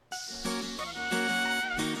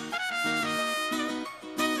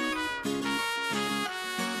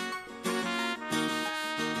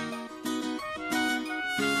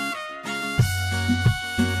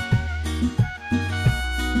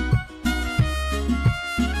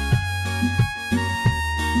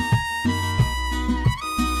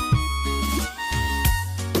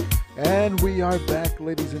We are back,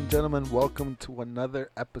 ladies and gentlemen. Welcome to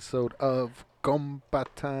another episode of Compa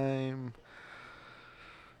Time.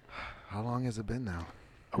 How long has it been now?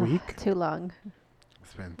 A week? Too long.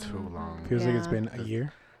 It's been too long. Feels like it's Yeah. been a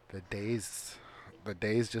year. The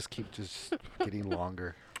days just keep getting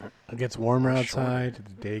longer. It gets warmer Or outside.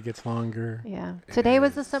 The day gets longer. Yeah. It Today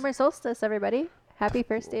was the is. summer solstice, everybody. Happy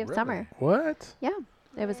first day of Really? summer. What? Yeah.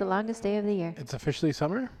 It was the longest day of the year. It's officially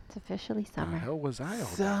summer? It's officially The summer. hell was I all day?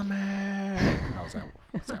 Summer. I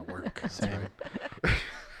was at work. That's Same.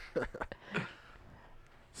 right.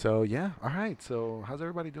 So yeah, all right. So how's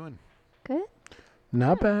everybody doing? Good?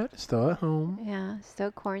 Not bad. Still at home, Yeah.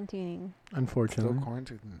 Still quarantining. unfortunately. Still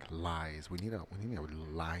quarantined. Lies. We need a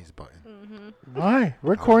lies button. Why?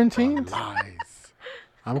 We're quarantined. Lies.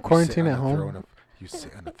 I'm You quarantined sit at on the home. throne of- You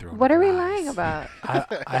sit on the throne. What of are we lies. lying about?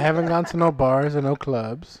 I haven't gone to no bars or no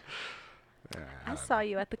clubs. Yeah, I saw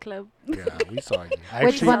you at the club. Yeah, we saw you. Which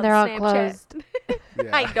Actually, one? They're all Snapchat. closed. Yeah.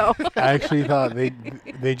 I know. I actually thought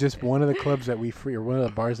they just one of the clubs that or one of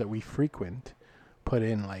the bars that we frequent put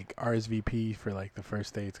in like RSVP for like the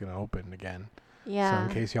first day it's gonna open again. Yeah. So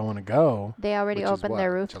in case y'all want to go, They already Which is opened what,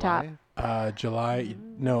 their rooftop. July?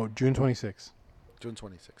 June 26th. June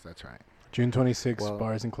 26th. That's right. June 26th, Well-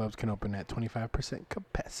 bars and clubs can open at 25%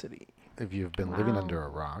 capacity. If you've been living Wow. under a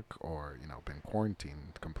rock or been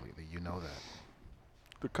quarantined completely, you know that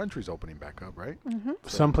the country's opening back up, right? Mm-hmm. So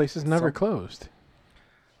Some places never some- closed.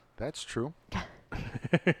 That's true.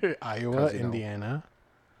 Iowa, 'Cause, Indiana.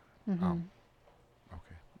 Mm-hmm. Um,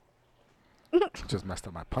 Okay. Just messed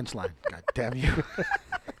up my punchline. God damn you.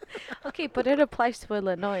 Okay, but it applies to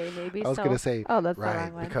Illinois, maybe. I was so gonna say Oh, that's the right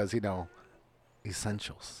wrong one. because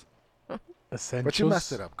essentials. Essentials. But you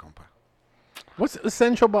messed it up, compa. What's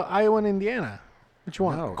essential about Iowa and Indiana? What you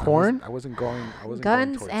want? No, Corn? I wasn't going. Going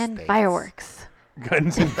Guns towards and states. fireworks.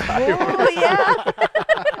 Guns and fireworks. Oh yeah,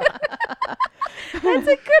 that's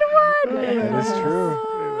a good one. That is true.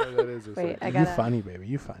 Yeah, that is Wait, I You gotta funny, baby.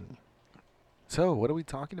 You funny. So, what are we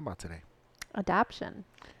talking about today? adoption.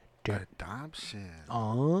 Good. Adoption.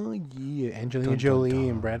 Oh, yeah. Angelina Dun, dun, Jolie dun.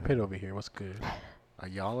 and Brad Pitt over here. What's good? Are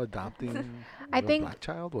y'all adopting I the think- black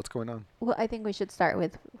child? What's going on? Well, I think we should start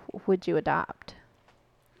with would you adopt?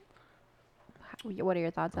 What are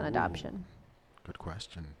your thoughts on Ooh. adoption? Good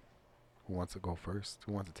question. Who wants to go first?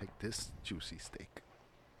 Who wants to take this juicy steak?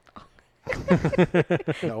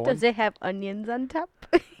 No one? Does it have onions on top?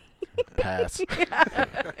 Pass.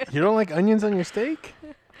 You don't like onions on your steak?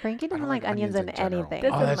 Frankie doesn't don't like like onions onions in in general. anything.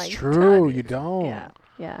 Doesn't Oh, that's like true. tons. You don't. Yeah,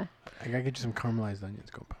 Yeah. I gotta get you some caramelized onions,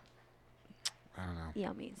 Copa. I don't know.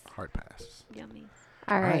 yummies, Hard pass. yummies.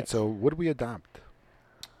 All right. So, what do we adopt?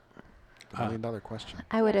 The Uh, $1 million question.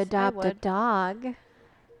 I would Yes, I adopt a would. dog.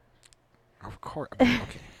 Of course. I mean,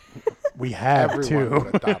 okay. We have Everyone to.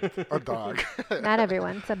 would adopt a dog. Not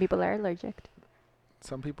everyone. Some people are allergic.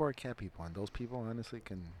 Some people are cat people, and those people honestly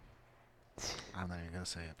can. I'm not even gonna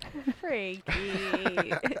say it. Freaky.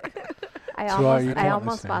 I To all you I cat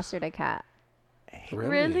almost listeners. fostered a cat.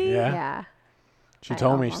 Really? Yeah. Yeah. She I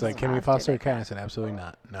told me, she's almost like, can we fostered foster a a cat? I cat. said, absolutely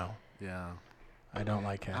not. No, Yeah. I don't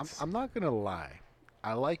like cats. I'm not gonna lie.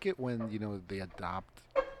 I like it when they adopt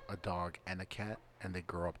a dog and a cat and they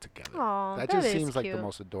grow up together. Aw, that that just is seems like the cute.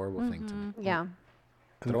 most adorable thing to me. Yeah.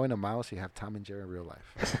 Throwing a mouse, you have Tom and Jerry in real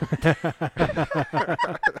life.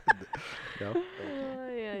 Yep.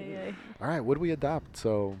 Ay, ay, ay. All right, what do we adopt?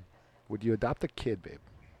 So, would you adopt a kid, babe?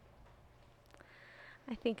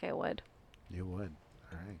 I think I would. You would.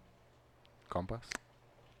 All right. Compass?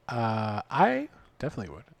 I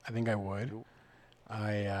definitely would. I think I would. You-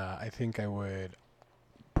 I think I would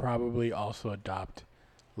probably also adopt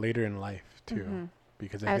later in life too, Mhm.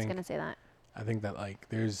 because I I was think gonna say that. I think that like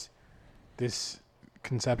there's this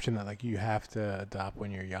conception that like you have to adopt when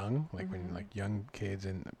you're young, like when Mhm. like young kids,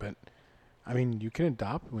 but I mean you can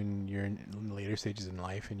adopt when you're in later stages in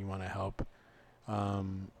life and you want to help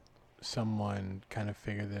someone kind of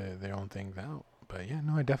figure their own things out. But yeah,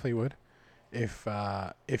 no, I definitely would. If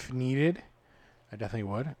needed, I definitely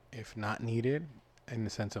would. If not needed, in the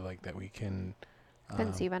sense of like that we can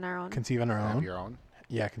Conceive on our own. conceive on our Have own. your own?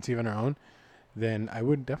 Yeah, conceive on our own. Then I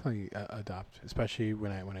would definitely adopt, especially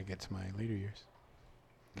when I get to my later years.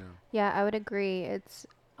 No. Yeah, I would agree. It's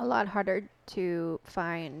a lot harder to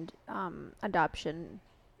find adoption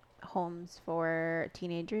homes for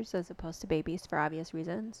teenagers as opposed to babies for obvious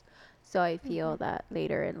reasons. So I feel that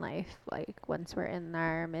later in life, like once we're in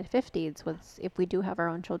our mid 50s, if we do have our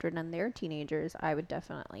own children and they're teenagers, I would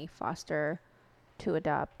definitely foster to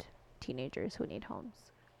adopt teenagers who need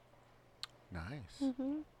homes. Nice.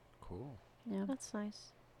 Mm-hmm. Cool. Yeah. That's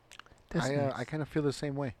nice. That's I nice. kind of feel the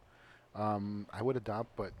same way. I would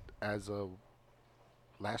adopt, but as a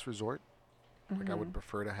last resort, Like I would Mhm.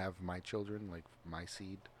 prefer to have my children, like my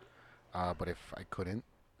seed. But if I couldn't,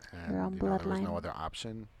 Your own and there was no bloodline. other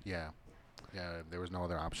option, yeah, if there was no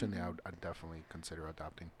other option, yeah, Mhm. I'd definitely consider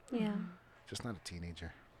adopting. Yeah. Mhm. Just not a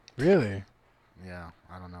teenager. Really? Yeah,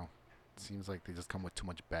 I don't know. Seems like they just come with too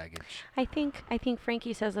much baggage. I think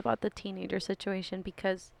Frankie says about the teenager situation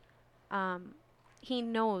because um he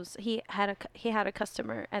knows he had a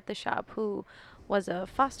customer at the shop who was a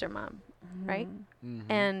foster mom, right? Mhm.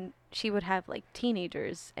 Mm-hmm. And she would have like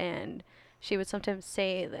teenagers, and she would sometimes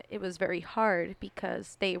say that it was very hard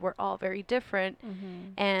because they were all very different,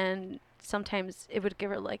 Mhm. and sometimes it would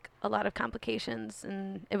give her like a lot of complications,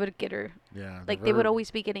 and it would get her Yeah, they're like they would very,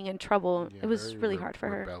 always be getting in trouble. yeah, It was very really hard for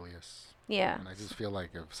her. rebellious. Yeah. And I just feel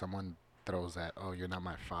like if someone throws that, "Oh, you're not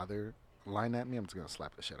my father" line at me, I'm just gonna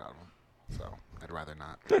slap the shit out of them. So I'd rather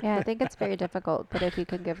not. Yeah, I think it's very difficult, but if you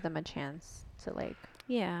can give them a chance to like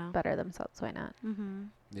Yeah. better themselves, why not?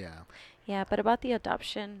 Mhm. Yeah. Yeah, but about the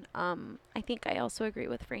adoption, I think I also agree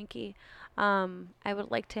with Frankie. I would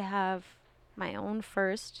like to have my own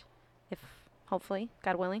first, if hopefully,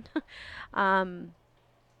 God willing. um,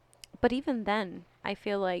 but even then, I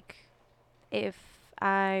feel like if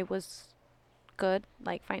I was good,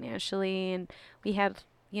 like financially, and we had,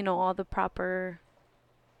 all the proper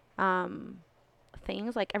um,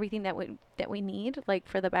 things, like everything that we need, like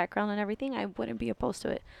for the background and everything, I wouldn't be opposed to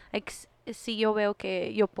it. Like, si yo veo que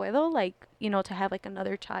yo puedo, like, to have like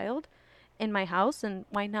another child in my house, and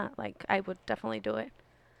why not? Like, I would definitely do it.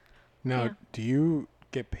 Now, Yeah. do you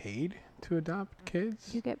get paid to adopt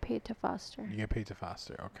kids? You get paid to foster. You get paid to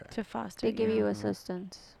foster. Okay. To foster. They give yeah. you Mhm.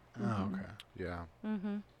 assistance. Oh, Mhm. okay. Yeah.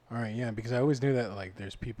 Mhm. All right. Yeah, because I always knew that like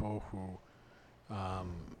there's people who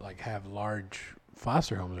like have large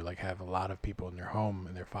foster homes or like have a lot of people in their home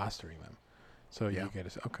and they're fostering them. So Yeah. you get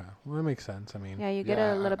okay. Well, that makes sense. I mean, Yeah, you get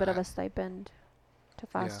Yeah, a little bit of I- a stipend to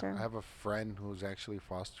Yeah, foster. I have a friend who's actually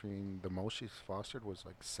fostering. The most she's fostered was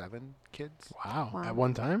like 7 kids, wow. Wow. At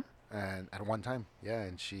one time. and at one time, yeah,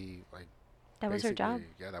 and she like That was her job.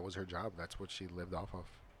 basically, yeah, that was her job. That's what she lived off of.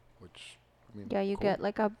 Which, I mean, Yeah, you cool. get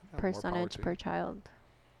like a Yeah, more power percentage to per you. child.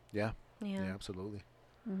 Yeah, Yeah. yeah, absolutely.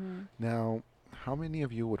 Mhm. Now, how many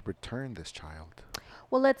of you would return this child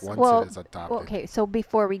Well, let's once well, it is adopted? okay, so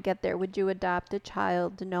before we get there, would you adopt a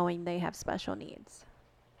child knowing they have special needs?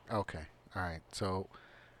 Okay, all right. So,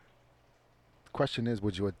 the question is,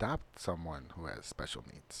 would you adopt someone who has special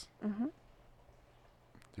needs? Mhm.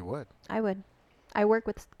 You would. I would. I work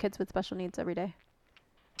with kids with special needs every day.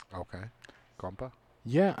 Okay, compa.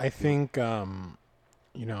 Yeah, I think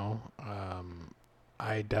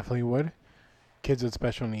I definitely would. Kids with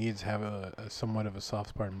special needs have a somewhat of a soft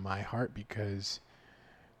spot in my heart because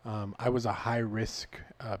I was a high risk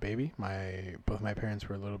baby. Both my parents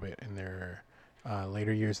were a little bit in their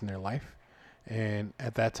later years in their life, and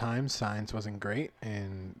at that time science wasn't great,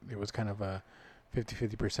 and it was kind of a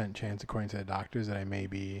 50% chance according to the doctors that I may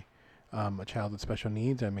be a child with special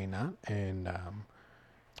needs. I may not, and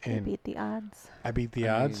You and beat the odds. I beat the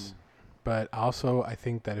I odds. But also, I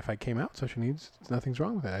think that if I came out with special needs, nothing's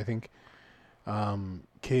wrong with it. I think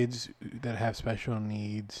kids that have special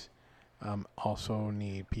needs also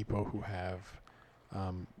need people who have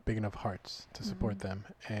big enough hearts to support Mhm. them,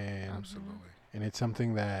 and Absolutely. it's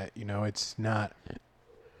something that it's not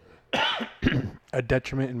a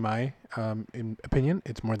detriment in my in opinion.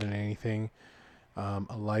 It's more than anything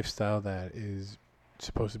a lifestyle that is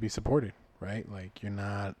supposed to be supported, right? Like you're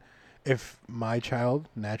not. If my child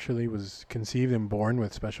naturally was conceived and born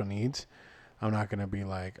with special needs, I'm not gonna be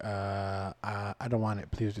like, I don't want it.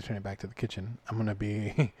 Please return it back to the kitchen. I'm gonna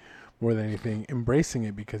be more than anything embracing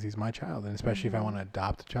it because he's my child, and especially if I want to Mhm.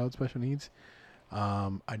 adopt a child with special needs,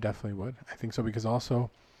 I definitely would. I think so because also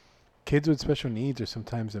kids with special needs are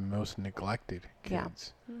sometimes the most neglected Yeah.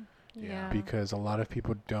 kids Yeah. because a lot of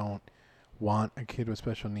people don't want a kid with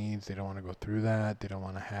special needs. They don't want to go through that. They don't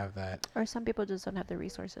want to have that Or some people just don't have the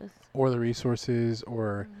resources. or the resources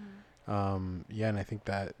or Mhm. yeah, and I think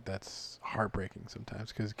that that's heartbreaking sometimes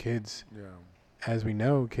because kids, Yeah. as we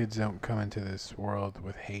know, kids don't come into this world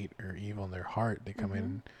with hate or evil in their heart. They come Mhm.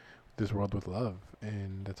 in this world with love,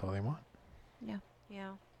 and that's all they want. Yeah.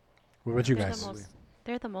 Yeah. What about you They're guys? the most.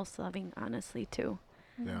 They're the most loving, honestly, too.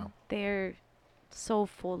 Yeah. Mhm. They're so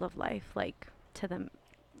full of life, like to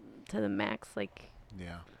the max. Like,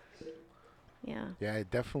 Yeah. yeah. Yeah, I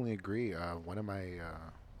definitely agree. One of my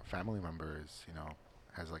family members,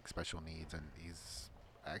 has like special needs, and he's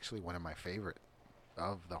actually one of my favorite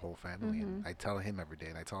of the whole family. And Mhm. I tell him every day,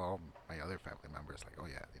 and I tell all my other family members, like, oh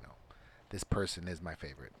yeah, this person is my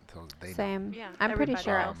favorite. So they know. Same. Yeah. I'm pretty everybody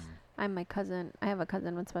sure else. I'm my cousin. I have a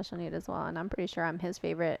cousin with special need as well, and I'm pretty sure I'm his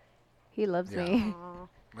favorite. He loves Yeah. me. Aw.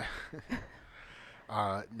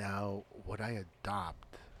 Now, would I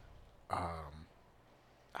adopt? Um,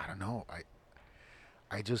 I don't know.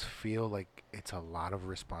 I just feel like it's a lot of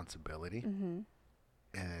responsibility, Mhm.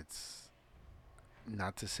 and it's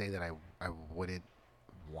not to say that I wouldn't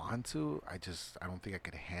want to. I don't think I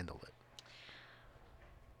could handle it.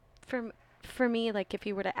 For for me, like if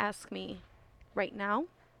you were to ask me right now,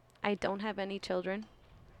 I don't have any children.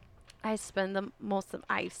 I spend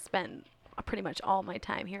pretty much all my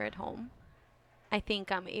time here at home. I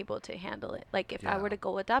think I'm able to handle it. Like if I Yeah. were to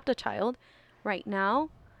go adopt a child right now,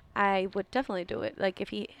 I would definitely do it. Like if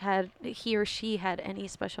he or she had any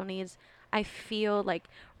special needs, I feel like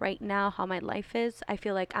right now how my life is, I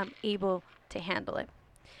feel like I'm able to handle it.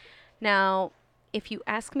 Now, if you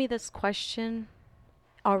ask me this question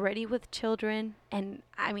already with children, and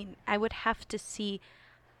I mean, I would have to see,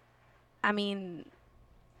 I mean,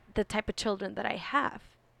 the type of children that I have.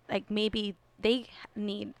 Like maybe they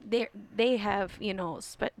have,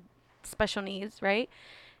 special needs, right?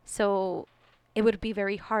 So it would be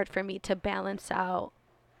very hard for me to balance out,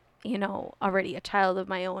 already a child of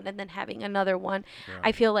my own and then having another one. Yeah.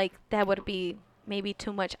 I feel like that would be maybe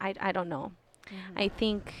too much. I don't know. Mhm. I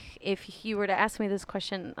think if you were to ask me this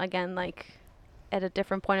question again, like at a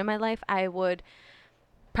different point in my life, I would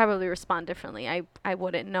probably respond differently. I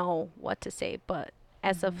wouldn't know what to say, but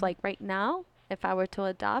as of Mhm. like right now, if I were to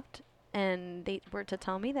adopt and they were to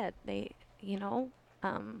tell me that they, you know,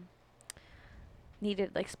 um,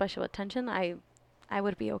 needed like special attention, I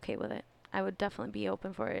would be okay with it. I would definitely be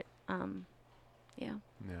open for it. Yeah.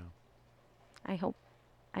 Yeah. I hope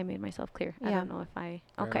I made myself clear. I Yeah. don't know if I.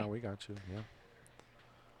 Yeah. Okay. No, we got you. Yeah.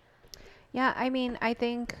 Yeah, I mean, I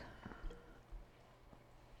think,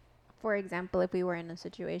 for example, if we were in a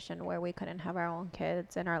situation where we couldn't have our own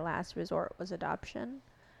kids and our last resort was adoption,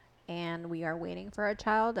 and we are waiting for a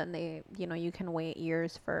child, and you can wait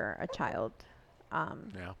years for a child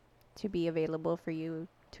um, Yeah. to be available for you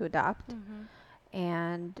to adopt. Mhm.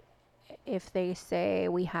 And if they say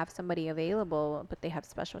we have somebody available, but they have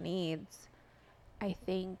special needs, I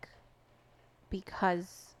think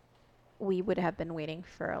because we would have been waiting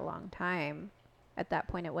for a long time, at that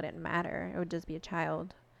point it wouldn't matter. It would just be a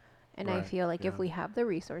child. And I Right. feel like if Yeah. we have the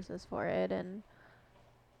resources for it, and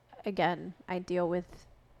again, I deal with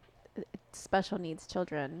special needs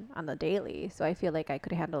children on the daily, so I feel like I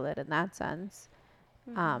could handle it in that sense.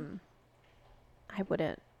 Mhm. Um, I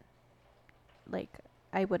wouldn't like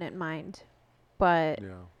I wouldn't mind, but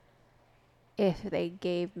Yeah. if they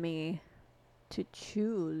gave me to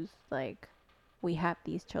choose, like, we have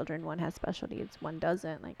these children, one has special needs, one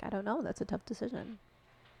doesn't, like, I don't know, that's a tough decision.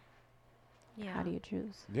 How Yeah. do you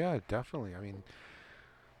choose? Yeah. Definitely. I mean,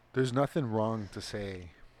 there's nothing wrong to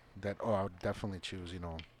say that. Oh, I would definitely choose.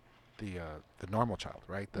 The normal child,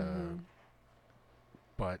 right? Mm-hmm.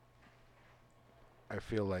 But I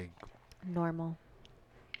feel like, Normal.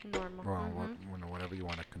 Normal. well, Mhm. whatever you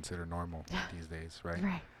want to consider normal these days, right?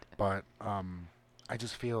 Right. But I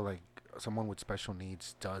just feel like someone with special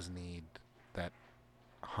needs does need that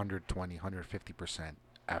 120, 150%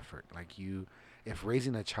 effort. Like if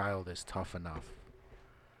raising a child is tough enough,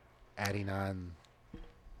 adding on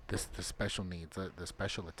the special needs, the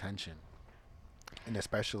special attention, and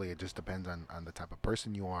especially it just depends on the type of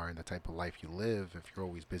person you are and the type of life you live. If you're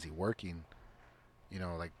always busy working,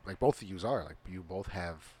 like both of yous are, like you both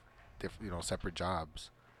have separate jobs,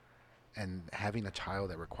 and having a child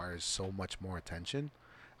that requires so much more attention,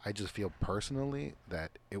 I just feel personally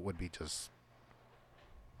that it would be just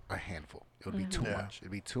a handful. It would be too Mm-hmm. Yeah. much.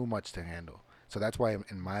 It'd be too much to handle. So that's why,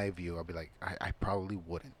 in my view, I'll be like, I probably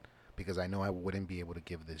wouldn't, because I know I wouldn't be able to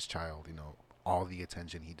give this child, all the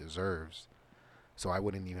attention he deserves. So I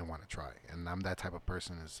wouldn't even want to try. And I'm that type of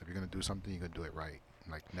person. Is if you're gonna do something, you're gonna do it right.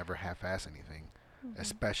 Like never half-ass anything, Mhm.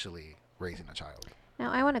 especially raising a child.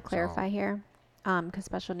 Now, I want to So clarify here, because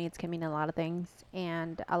special needs can mean a lot of things,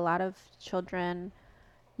 and a lot of children,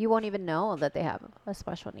 you won't even know that they have a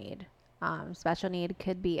special need. Special need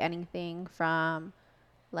could be anything from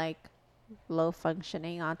like low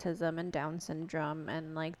functioning autism and Down syndrome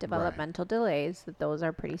and like right, developmental delays. That those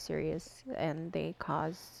are pretty serious and they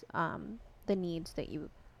cause the needs that you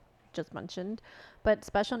just mentioned. But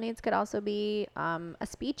special needs could also be a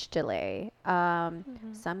speech delay.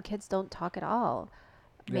 Mhm. Some kids don't talk at all.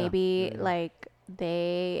 yeah, Maybe yeah, yeah, like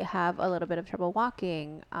they have a little bit of trouble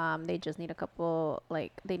walking. They just need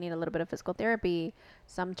they need a little bit of physical therapy.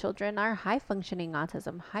 Some children are high functioning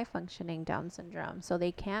autism, high functioning Down syndrome. So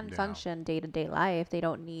they can yeah, function day to day life. They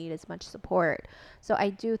don't need as much support. So I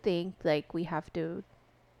do think like we have to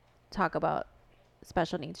talk about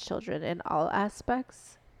special needs children in all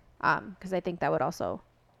aspects. Because I think that would also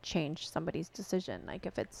change somebody's decision. Like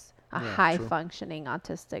if it's a Yeah, high true. functioning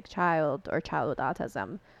autistic child or child with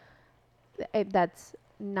autism, that's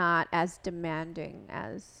not as demanding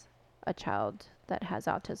as a child that has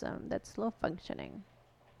autism that's low functioning.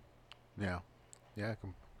 Yeah. Yeah,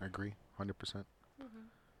 I agree. 100%.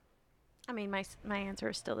 I mean, my answer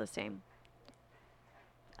is still the same.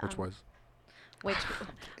 Which was? Which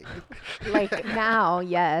Like now,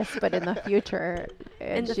 yes, but in the future,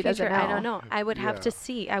 in the she doesn't future, I don't know. know. I would have Yeah. to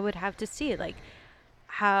see. I would have to see like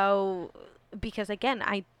how, because again,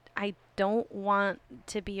 I don't want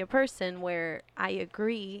to be a person where I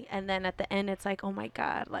agree and then at the end it's like, oh my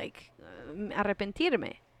god, like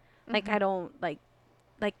arrepentirme. Like I Mhm. don't like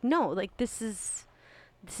no, like this is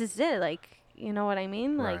it. Like, you know what I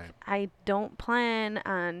mean? Like Right. I don't plan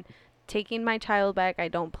on taking my child back. I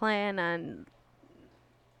don't plan on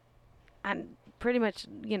pretty much,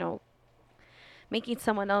 making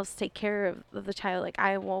someone else take care of the child. Like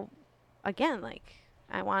I will, again, like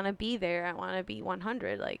I want to be there. I want to be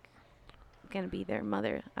 100. Like gonna be their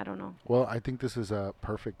mother. I don't know. Well, I think this is a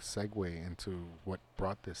perfect segue into what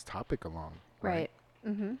brought this topic along, right?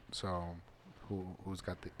 Right. Mhm. So, who's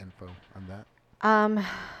got the info on that? Um,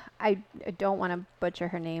 I don't want to butcher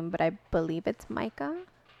her name, but I believe it's Micah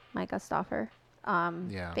Stauffer.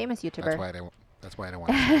 Yeah, Famous that's YouTuber. why I don't. That's why I don't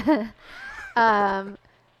want to say it. um,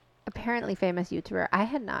 apparently famous YouTuber. I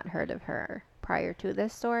had not heard of her prior to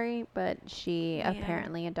this story, but she Me either.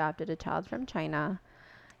 apparently adopted a child from China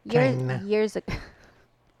China. years ago.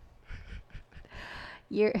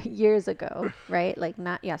 Years ago, right? Like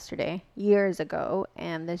not yesterday, years ago.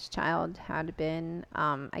 And this child had been,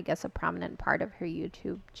 I guess, a prominent part of her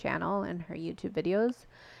YouTube channel and her YouTube videos.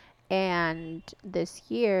 And this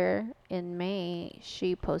year in May,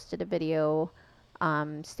 she posted a video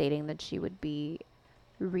stating that she would be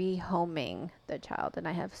rehoming the child. And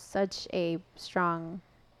I have such a strong,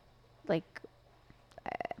 like,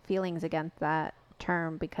 feelings against that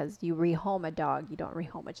term because you rehome a dog, you don't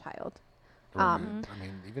rehome a child. Right. Mhm. I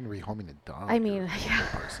mean, even rehoming a dog, I you're mean, a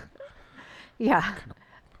horrible person. yeah. Kind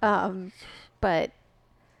of- But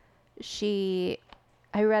she,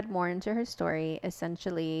 I read more into her story.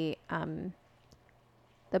 Essentially,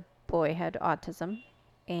 the boy had autism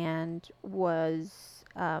and was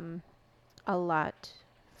a lot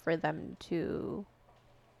for them to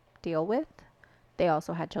deal with. They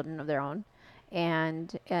also had children of their own,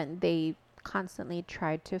 and they constantly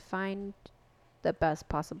tried to find the best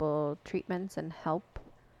possible treatments and help.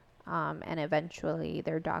 And eventually,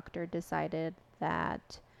 their doctor decided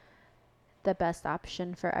that the best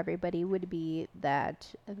option for everybody would be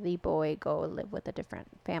that the boy go live with a different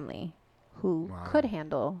family who could Wow.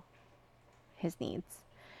 handle his needs.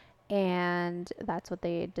 And that's what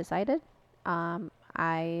they decided.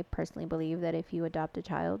 I personally believe that if you adopt a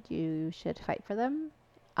child, you should fight for them.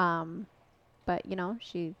 Um, but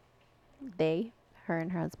they, her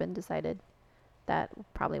and her husband decided that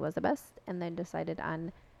probably was the best, and then decided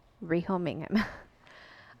on rehoming him.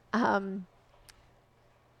 um,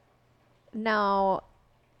 Now,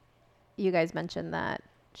 you guys mentioned that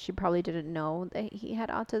she probably didn't know that he had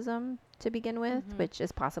autism to begin with, Mhm. which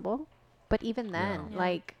is possible. But even Yeah. then, Yeah.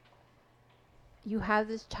 like, you have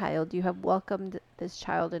this child, you have welcomed this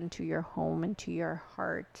child into your home, into your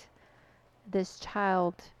heart. This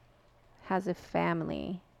child has a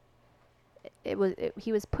family.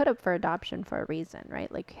 He was put up for adoption for a reason,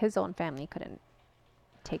 right? Like his own family couldn't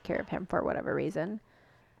take care of him for whatever reason.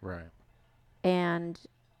 Right. And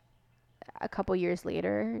a couple years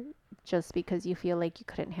later, just because you feel like you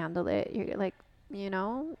couldn't handle it, you're like,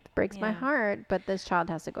 it breaks my Yeah. heart, but this child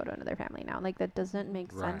has to go to another family now. Like, that doesn't Mhm.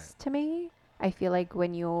 make Right. sense to me. I feel like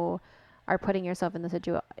when you are putting yourself in the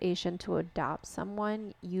situation to adopt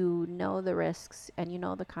someone, you know the risks and you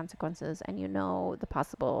know the consequences and you know the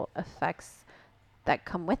possible effects that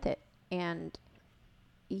come with it. And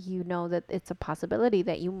you know that it's a possibility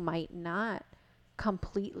that you might not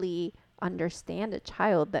completely understand a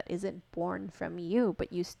child that isn't born from you,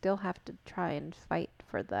 but you still have to try and fight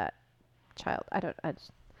for that child.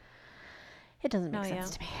 It doesn't Oh make yeah.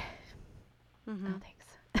 sense to me. No Mhm.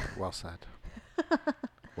 thanks. Well said.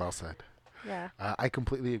 Well said. Yeah. I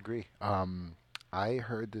completely agree. I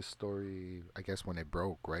heard this story, I guess, when it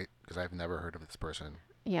broke, right? Because I've never heard of this person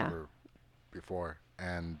Yeah. ever before.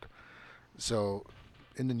 And so,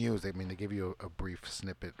 in the news, they give you a brief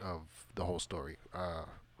snippet of the whole story.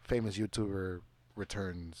 Famous YouTuber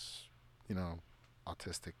returns, you know,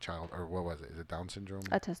 autistic child, or what was it? Is it Down syndrome?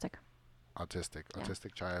 Autistic. Yeah.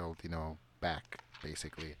 Autistic child, back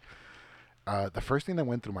basically. The first thing that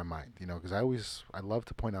went through my mind, because I love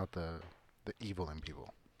to point out the evil in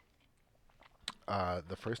people.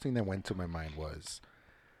 The first thing that went to my mind was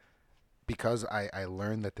because I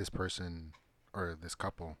learned that this person or this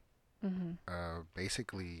couple Mhm.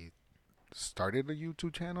 basically started a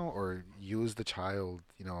YouTube channel or used the child,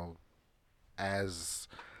 as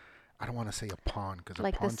I don't want to say a pawn because a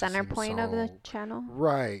Like the pawn just center seems point of the so channel.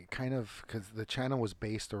 right, kind of because the channel was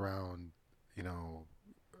based around, you know,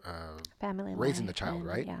 Family raising the life child, and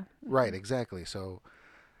right? yeah. Right, Mhm. exactly. So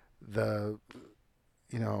the,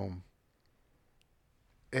 you know,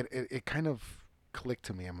 it kind of clicked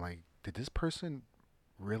to me. I'm like, did this person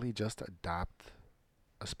really just adopt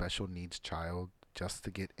a special needs child just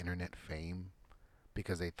to get internet fame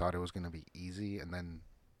because they thought it was going to be easy and then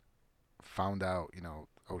found out,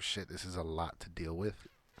 oh shit, this is a lot to deal with.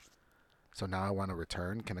 So now I want to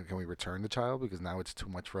return. Can we return the child because now it's too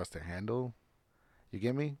much for us to handle? You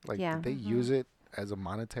get me? Like, Yeah. did they use Mhm. it as a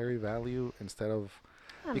monetary value instead of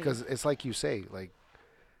I mean, because it's like you say, like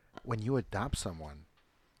when you adopt someone,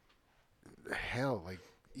 hell, like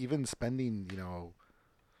even spending,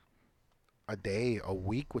 a day, a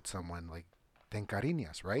week with someone, like te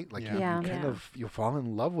encariñas, right? Like you, Yeah. you yeah. kind Yeah. of you fall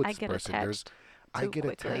in love with I this get person. attached I too get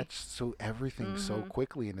quickly. attached to everything so Mhm.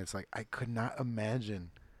 quickly, and it's like I could not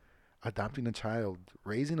imagine adopting a child,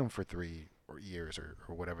 raising them for 3 years or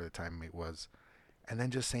whatever the time it was, and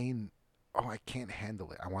then just saying, "Oh, I can't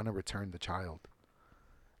handle it. I want to return the child."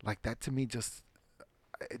 Like that to me just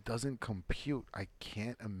it doesn't compute. I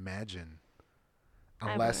can't imagine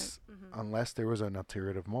I wouldn't. unless Mhm. unless there was an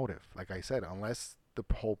alternative motive. Like I said, unless the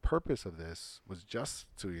whole purpose of this was just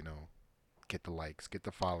to get the likes, get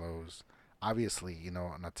the follows. Obviously, an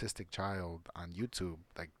autistic child on YouTube,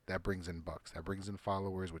 like that brings in bucks, that brings in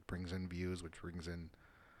followers, which brings in views, which brings in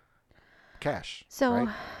cash, So right?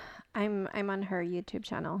 I'm on her YouTube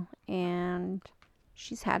channel and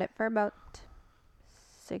she's had it for about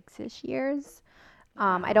 6-ish years.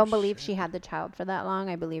 I Oh don't believe shit. she had the child for that long.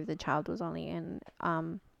 I believe the child was only in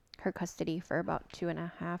her custody for about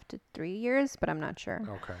 2.5 to 3 years, but I'm not sure.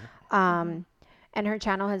 Okay. Mhm. Um, and her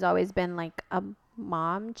channel has always been like a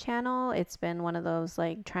mom channel. It's been one of those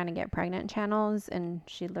like trying to get pregnant channels, and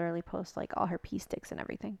she literally posts like all her pee sticks and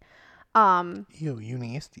everything. Um, Ew, you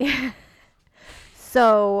nasty.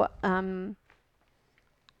 so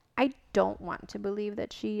I don't want to believe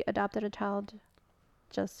that she adopted a child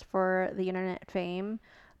just for the internet fame,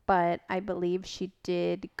 but I believe she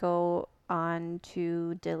did go on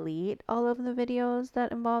to delete all of the videos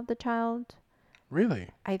that involved the child. Really?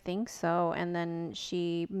 I think so. And then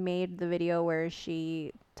she made the video where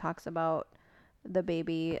she talks about the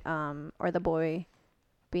baby or the boy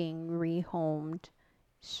being rehomed.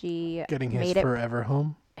 She Getting his made it forever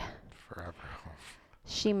home? Forever.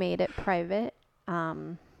 she made it private.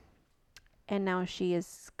 And now she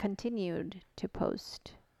is continued to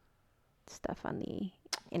post stuff on the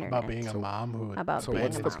About being internet a So mom who about so being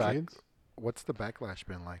what's a the mom. abandons kids? what's the backlash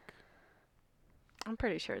been like? I'm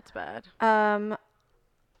pretty sure it's bad.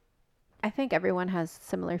 I think everyone has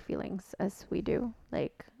similar feelings as we do.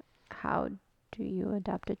 Like, how do you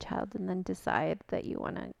adopt a child and then decide that you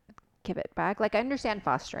want to give it back? Like, I understand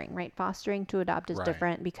fostering, right? Fostering to adopt is Right.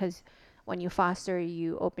 different because when you foster,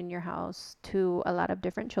 you open your house to a lot of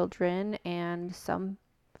different children, and some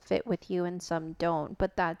fit with you and some don't.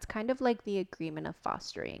 But that's kind of like the agreement of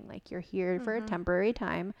fostering. Like, you're here for a Mhm. temporary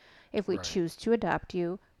time. If we Right. choose to adopt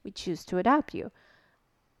you, we choose to adopt you.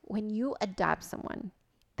 When you adopt someone,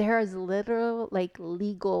 there is literal like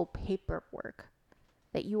legal paperwork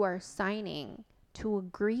that you are signing to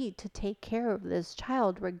agree to take care of this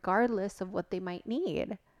child regardless of what they might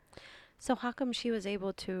need. So how come she was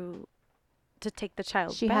able to take the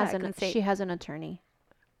child back and say, She has an attorney.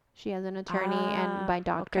 She has an attorney and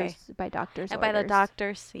ah, okay, by doctor's and by the orders.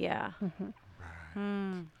 doctors, yeah. Hmm. Right.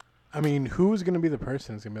 Hmm. I mean, who's going to be the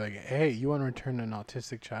person that's going to be like, hey, you want to return an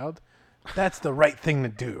autistic child? That's the right thing to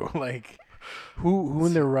do. Like, who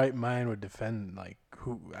in See, their right mind would defend, like,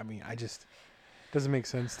 who? I mean, I just, doesn't make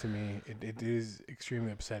sense to me. It is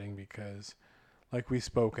extremely upsetting because, like we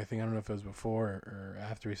spoke, I think, I don't know if it was before or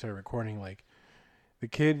after we started recording, like, the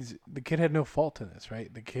kid had no fault in this,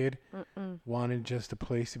 right? The kid Mm-mm. wanted just a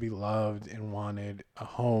place to be loved and wanted a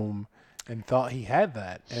home and thought he had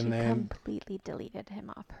that. She completely deleted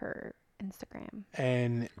him off her Instagram.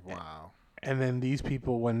 And wow. and then these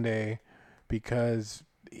people one day, because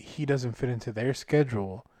he doesn't fit into their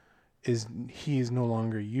schedule, he is no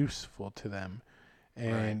longer useful to them. Right.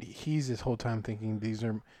 And he's this whole time thinking these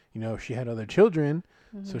are, she had other children,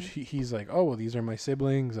 so Hmm. he's like, oh well, these are my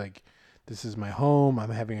siblings, like this is my home, I'm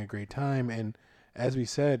having a great time. And as we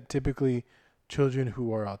said, typically children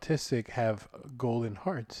who are autistic have golden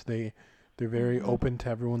hearts. They're very Hmm. open to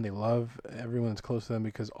everyone, they love everyone that's close to them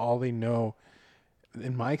because all they know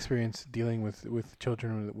in my experience dealing with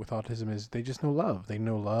children with autism is they just know love. They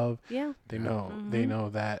know love. Yeah. They Yeah. know they Mhm. know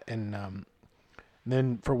that, and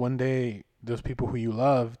then for one day those people who you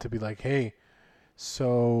love to be like, hey,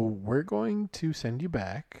 so we're going to send you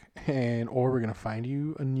back, and or we're gonna find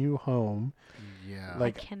you a new home. Yeah. I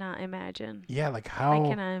Like, cannot imagine. yeah, like I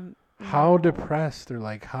cannot. how No. depressed or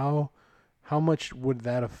like how much would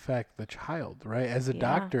that affect the child, right? As a Yeah.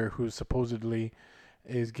 doctor who supposedly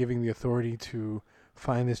is giving the authority to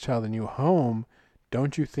find this child a new home,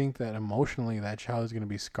 don't you think that emotionally that child is going to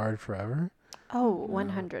be scarred forever? Oh, Mhm.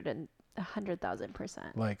 100 and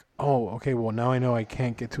 100,000%. Like, oh, okay, well now I know I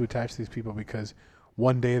can't get too attached to these people because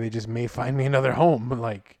one day they just may find me another home.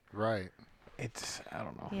 Like, Right. it's, I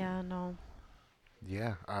don't know. Yeah. No.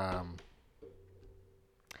 Yeah. Well,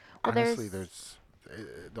 Honestly, there's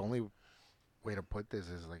the only way to put this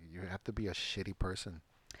is like you have to be a shitty person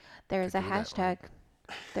there's to a do that, like- hashtag.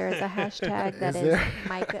 There is a hashtag that Is is there?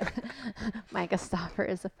 Micah. Micah Stoffer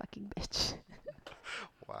is a fucking bitch.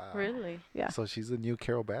 Wow. Really? Yeah. So she's the new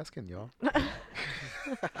Carol Baskin, y'all.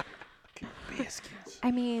 Biscuits.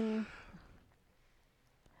 I mean,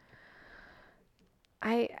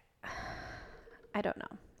 I I don't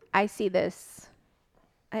know. I see this.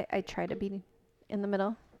 I try to be in the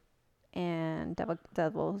middle and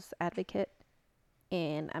devil's advocate,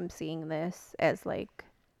 and I'm seeing this as like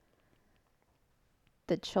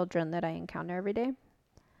the children that I encounter every day.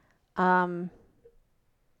 Um,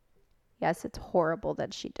 yes, it's horrible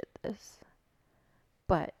that she did this,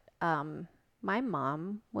 but my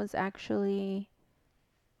mom was actually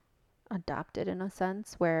adopted in a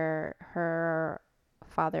sense where her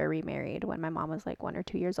father remarried when my mom was like 1 or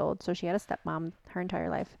 2 years old. So she had a stepmom her entire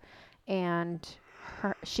life, and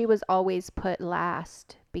she was always put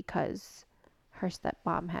last because her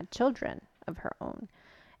stepmom had children of her own.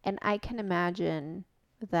 And I can imagine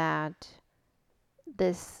that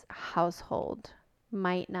this household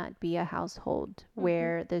might not be a household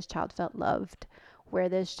where this child felt loved, where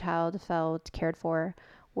this child felt cared for,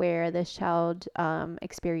 where this child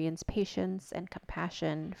experienced patience and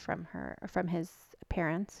compassion from his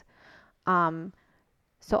parents. Um,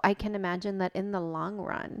 so I can imagine that in the long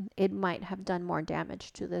run, it might have done more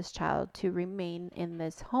damage to this child to remain in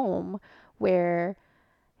this home where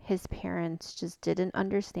his parents just didn't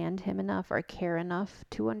understand him enough or care enough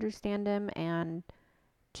to understand him and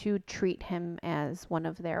to treat him as one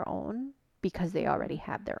of their own because they already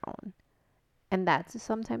had their own. And that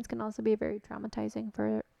sometimes can also be very traumatizing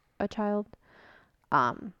for a child.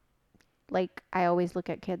 Um, like I always look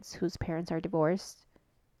at kids whose parents are divorced,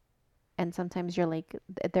 and sometimes you're like,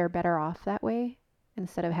 they're better off that way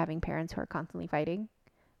instead of having parents who are constantly fighting.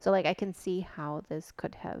 So like I can see how this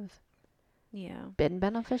could have Yeah. been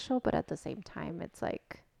beneficial, but at the same time, it's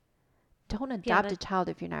like, don't Yeah, adopt a child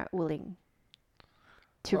if you're not willing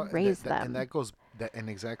to Well, raise and them. that goes that and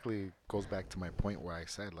exactly goes back to my point where I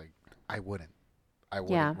said like I wouldn't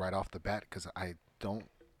Yeah. right off the bat because I don't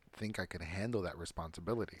think I could handle that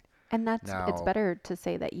responsibility. And it's Now, better to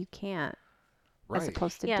say that you can't as right?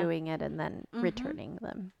 opposed to Yeah. doing it and then Mhm. returning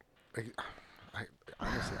them. Like, I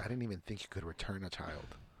honestly I didn't even think you could return a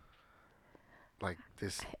child like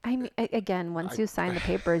this. I mean, again, once I- you sign the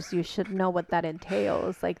papers, you should know what that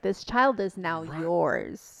entails. Like, this child is now Right.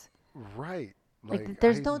 yours. Right. Like,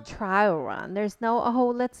 there's no trial run. There's no, oh,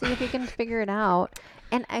 let's see if we can figure it out.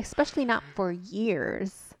 And especially not for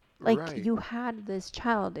years. Like, Right. you had this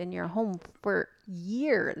child in your home for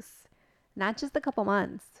years, not just a couple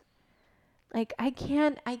months. Like, I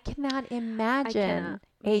cannot imagine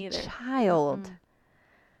Me a either. child, Mm-mm.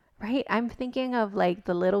 right? I'm thinking of like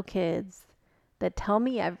the little kids that tell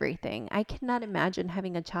me everything. I cannot imagine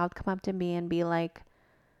having a child come up to me and be like,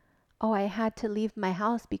 oh, I had to leave my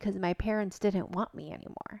house because my parents didn't want me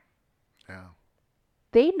anymore. Yeah.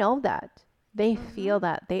 They know that. They feel Mhm.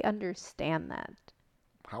 that. They understand that.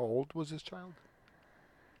 How old was this child?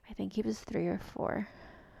 I think he was 3 or 4.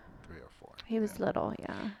 3 or 4. He was Yeah. little,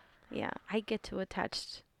 yeah. Yeah. I get too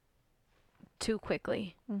attached too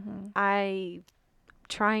quickly. Mm-hmm. I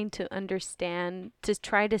trying to understand, to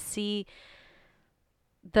try to see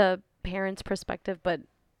the parents' perspective, but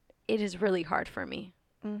it is really hard for me.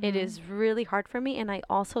 It is really hard for me, and I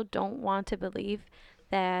also don't want to believe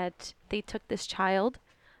that they took this child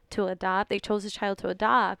to adopt. They chose this child to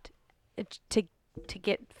adopt to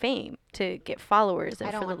get fame, to get followers, I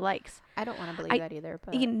and don't for the want- likes. I don't want to believe I- that either,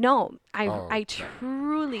 but You know, Oh, I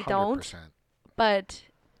truly don't. 100%. But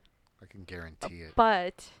I can guarantee it.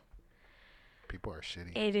 but People are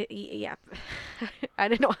shitty. yeah. I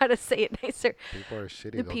don't know how to say it nicer. People are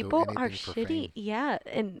shitty. The They'll people do are anything for shitty, fame. yeah,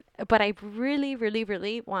 but I really, really,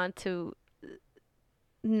 really want to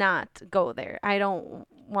not go there. I don't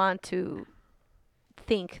want to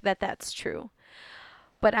think that that's true.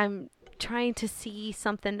 But I'm trying to see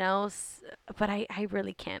something else, but I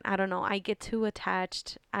really can't. I don't know. I get too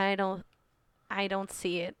attached. I don't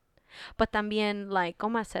see it. But también, like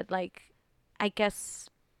Oma said, like, I guess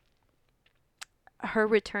her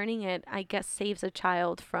returning it, I guess, saves a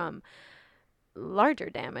child from larger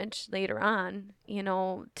damage later on,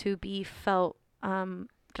 to be felt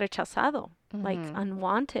rechazado, like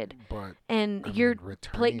unwanted. But And I you're mean,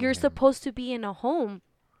 returning you're him. supposed to be in a home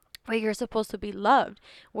where you're supposed to be loved,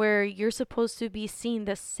 where you're supposed to be seen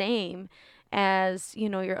the same as,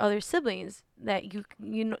 your other siblings that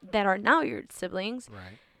that are now your siblings.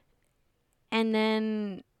 Right. And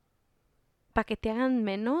then pa que te hagan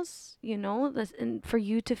menos, and for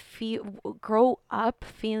you to grow up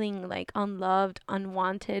feeling like unloved,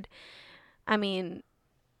 unwanted. I mean,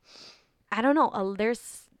 I don't know.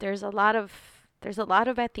 There's a lot of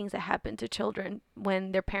bad things that happen to children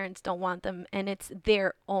when their parents don't want them, and it's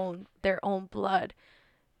their own blood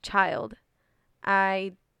child.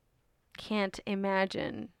 I can't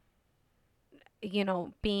imagine,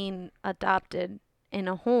 being adopted in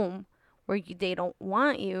a home where they don't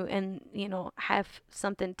want you, and have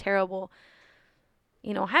something terrible,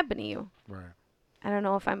 happen to you. Right. I don't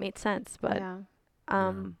know if I made sense, but Yeah.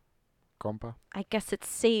 um, Compa. I guess it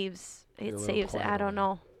saves. You're It a little saves. quiet I over don't there.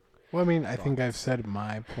 know. Well, I mean, I think I've Thoughts? said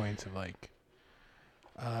my points of like,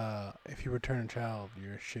 if you return a child,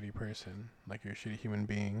 you're a shitty person, like you're a shitty human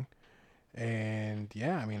being. And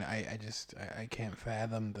yeah, I mean, I can't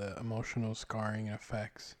fathom the emotional scarring and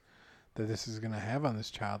effects that this is going to have on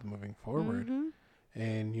this child moving forward. Mm-hmm.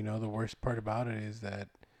 And, the worst part about it is that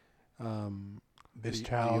this Do you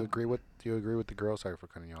child. agree with the girls? Sorry for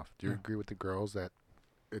cutting you off. Do you No. agree with the girls that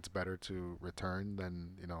it's better to return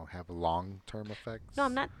than have long-term effects? No,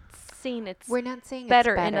 I'm not saying it's We're not saying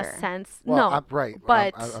better, it's in a better. sense. Well, No, I'm right.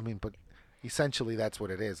 but I mean, but essentially that's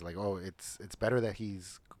what it is. Like, oh, it's better that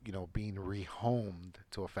he's being rehomed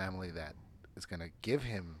to a family that is gonna give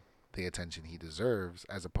him the attention he deserves,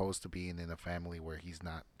 as opposed to being in a family where he's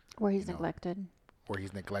not, Where he's you know, neglected. or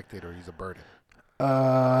he's neglected, or he's a burden.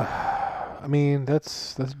 I mean,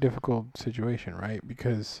 that's a difficult situation, right?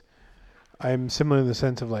 Because I'm similar in the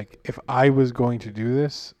sense of like, if I was going to do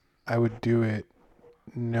this, I would do it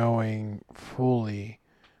knowing fully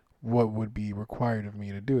what would be required of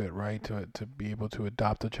me to do it, right? To be able to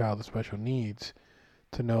adopt a child with special needs,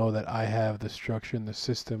 to know that I have the structure and the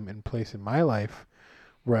system in place in my life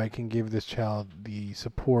where I can give this child the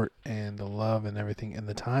support and the love and everything and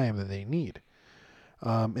the time that they need.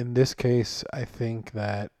 In this case, I think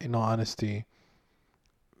that, in all honesty,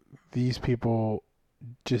 these people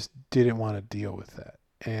just didn't want to deal with that.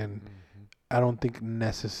 And I don't think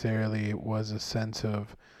necessarily it was a sense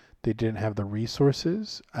of they didn't have the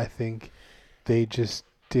resources. I think they just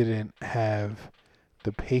didn't have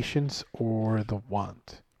the patience or the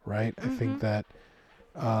want, right? I think that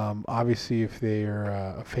obviously if they're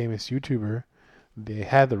a famous YouTuber, they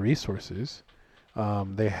had the resources.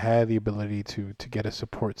 They had the ability to get a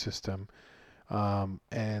support system.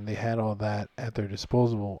 And they had all that at their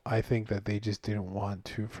disposal. I think that they just didn't want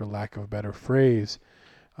to, for lack of a better phrase,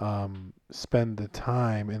 spend the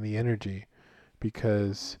time and the energy,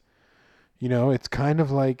 because it's kind of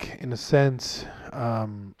like, in a sense,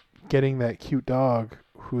 getting that cute dog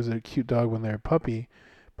who's a cute dog when they're a puppy,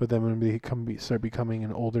 but then when they start becoming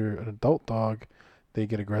an adult dog, they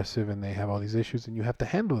get aggressive and they have all these issues, and you have to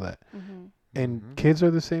handle that. Mm-hmm. And kids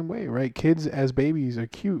are the same way, right? Kids as babies are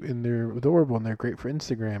cute and they're adorable and they're great for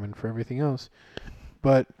Instagram and for everything else.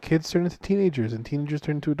 But kids turn into teenagers and teenagers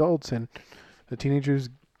turn into adults, and the teenagers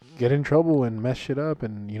get in trouble and mess shit up.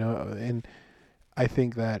 And I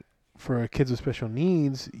think that for kids with special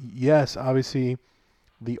needs, yes, obviously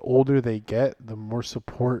the older they get, the more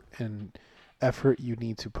support and effort you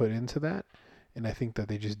need to put into that. And I think that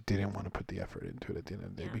they just didn't want to put the effort into it at the end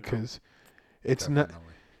of the day, Yeah. because it's not.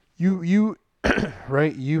 Definitely. You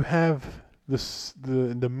right, you have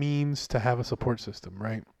the means to have a support system,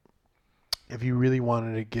 right? If you really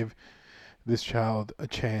wanted to give this child a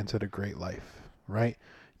chance at a great life, right?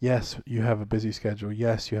 Yes, you have a busy schedule.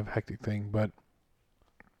 Yes, you have a hectic thing, but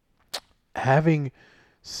having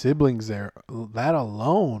siblings there, that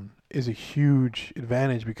alone is a huge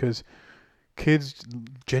advantage, because kids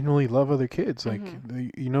genuinely love other kids. Like,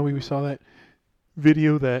 we saw that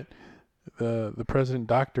video that the president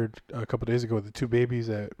doctored a couple days ago with the two babies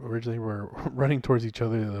that originally were running towards each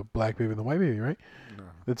other, the black baby and the white baby, right? No.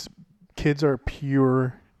 That's kids are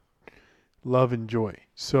pure love and joy.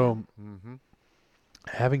 So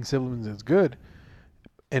having siblings is good.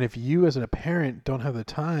 And if you as a parent don't have the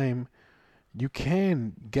time you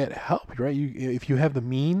can get help, right? If you have the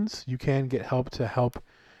means, you can get help to help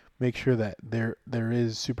make sure that there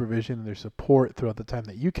is supervision and there's support throughout the time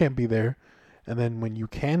that you can't be there, and then when you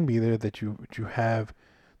can be there, that you have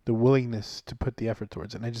the willingness to put the effort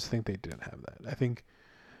towards it. And I just think they didn't have that. I think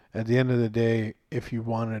at the end of the day, if you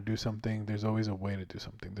want to do something, there's always a way to do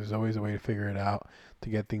something. There's always a way to figure it out, to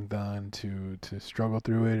get things done, to struggle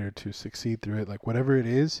through it or to succeed through it. Like whatever it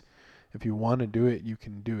is, if you want to do it, you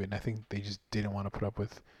can do it. And I think they just didn't want to put up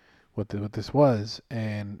with what this was,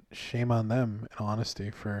 and shame on them, in all honesty,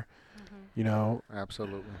 for you know.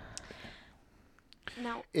 Absolutely.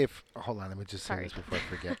 Now, If hold on, let me just say Sorry. this before I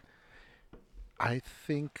forget. I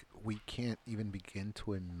think we can't even begin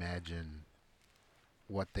to imagine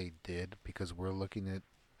what they did because we're looking at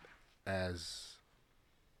as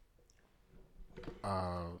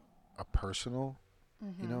a personal,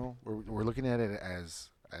 you know, we're looking at it as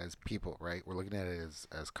people, right? We're looking at it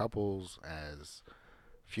as couples, as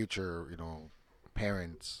future, you know,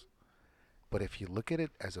 parents. But if you look at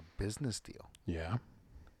it as a business deal, Yeah.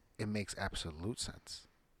 it makes absolute sense.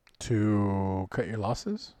 To cut your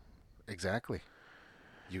losses? Exactly.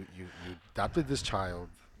 You adopted this child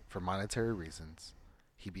for monetary reasons.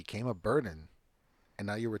 He became a burden, and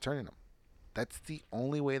now you're returning him. That's the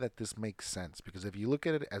only way that this makes sense. Because if you look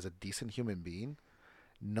at it as a decent human being,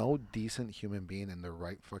 no decent human being in their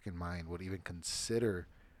right fucking mind would even consider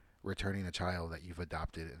returning a child that you've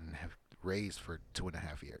adopted and have raised for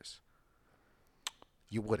 2.5 years.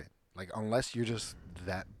 You wouldn't. Like, unless you're just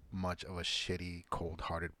that much of a shitty,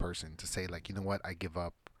 cold-hearted person to say, like, you know what, I give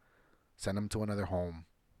up. Send them to another home.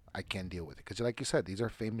 I can't deal with it. Because like you said, these are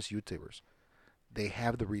famous YouTubers. They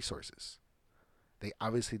have the resources. They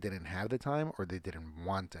obviously didn't have the time, or they didn't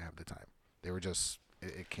want to have the time. They were just,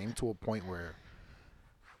 it came to a point where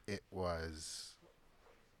it was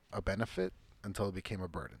a benefit until it became a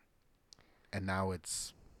burden. And now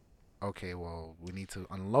it's, okay, well, we need to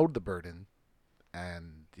unload the burden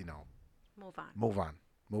and, you know, move on. move on.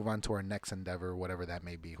 Move on to our next endeavor, whatever that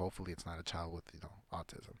may be. Hopefully it's not a child with, you know,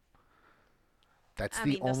 autism. That's I the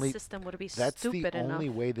mean, only the system would be that's the stupid enough. only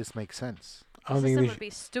way this makes sense. I The don't think system they would be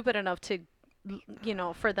stupid enough to, you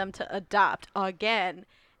know, for them to adopt again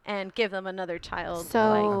and give them another child. So-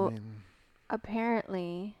 I Oh, mean,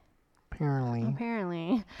 Apparently,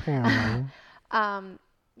 apparently.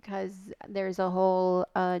 because there's a whole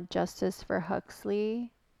Justice for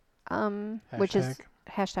Huxley, which is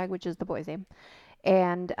hashtag, which is the boy's name,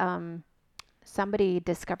 and somebody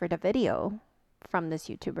discovered a video from this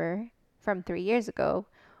YouTuber from 3 years ago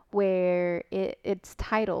where it's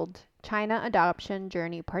titled China Adoption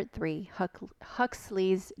Journey Part 3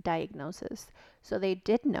 Huxley's Diagnosis. So they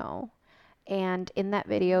did know. And in that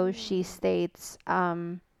video, she states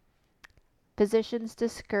physicians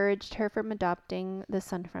discouraged her from adopting the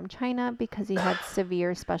son from China because he had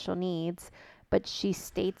severe special needs. But she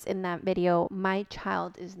states in that video, my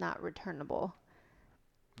child is not returnable.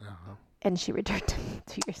 uh-huh. And she returned him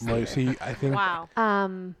 2 years Well, later. see, Wow.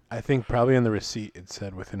 I think probably on the receipt it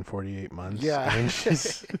said within 48 months. Yeah. I think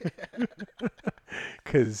she's,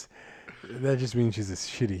 because that just means she's a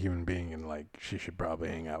shitty human being, and like she should probably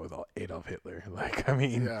hang out with Adolf Hitler. Like, I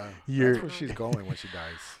mean, Yeah, you're that's where she's going when she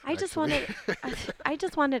dies. I just actually. I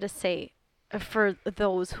just wanted to say, for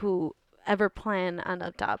those who ever plan on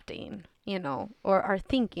adopting, you know, or are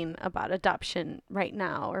thinking about adoption right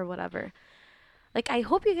now or whatever, like, I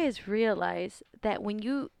hope you guys realize that when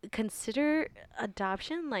you consider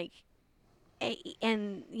adoption, like,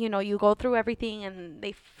 and, you know, you go through everything and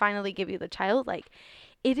they finally give you the child, like,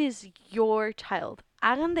 it is your child.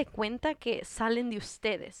 Hagan de cuenta que salen de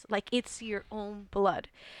ustedes. Like, it's your own blood.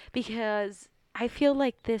 Because I feel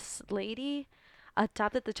like this lady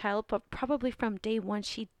adopted the child, but probably from day one,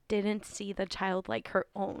 she didn't see the child like her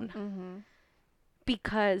own. Mm-hmm.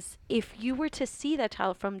 Because if you were to see that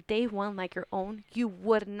child from day one like your own, you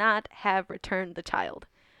would not have returned the child.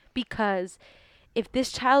 Because if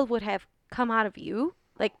this child would have come out of you,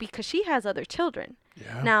 like, because she has other children.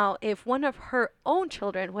 yeah. Now, if one of her own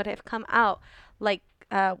children would have come out, like,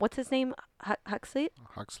 what's his name? Huxley?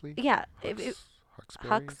 Huxley. Yeah. Huxberry?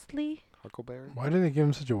 Huxley? Huckleberry. Why do they give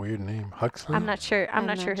him such a weird name? Huxley? I'm not sure. I'm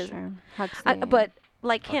not sure his Huxley. but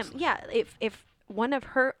like him, Huxley. yeah. If one of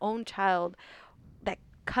her own child that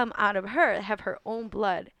come out of her have her own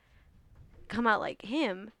blood come out like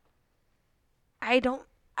him, I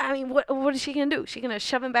mean, what is she gonna do? She gonna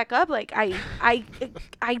shove him back up? Like, I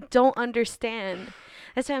don't understand.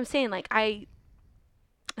 That's what I'm saying. Like,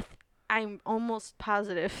 I'm almost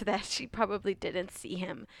positive that she probably didn't see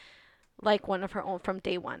him like one of her own from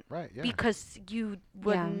day one. Right. Yeah. Because you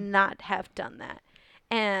would Yeah. not have done that.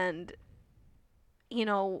 And, you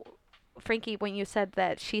know, Frankie, when you said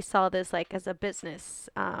that she saw this like as a business,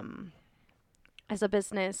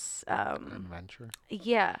 Adventure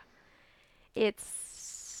yeah,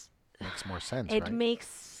 it's makes more sense, it right?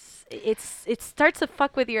 makes it starts to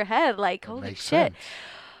fuck with your head like It holy makes shit. sense.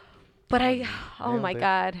 But Yeah, I, you oh nailed my it.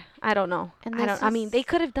 God, I don't know. And I don't. this I mean, they is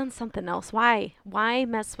could have done something else. Why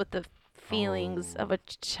mess with the feelings of Oh, a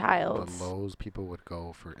the child's? lows people would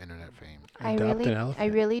go for internet fame. Adopt an I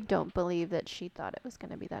elephant. really don't believe that she thought it was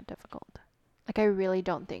going to be that difficult. Like I really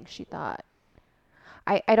don't think she thought.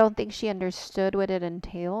 I don't think she understood what it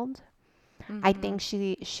entailed. I Mm-hmm. think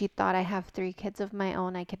she thought I have 3 kids of my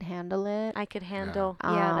own, I can handle it. I could Yeah. handle.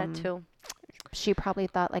 Yeah, that too. She probably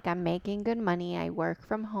thought like I'm making good money, I work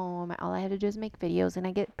from home, all I had to do is make videos and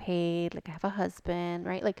I get paid, like I have a husband,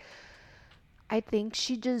 right? Like I think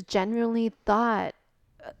she just genuinely thought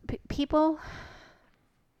people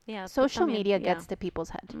Yeah. social I mean, media yeah. gets to people's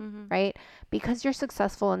head, Mm-hmm. right? Because you're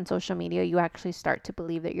successful on social media, you actually start to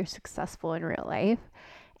believe that you're successful in real life.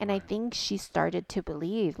 And I Right. think she started to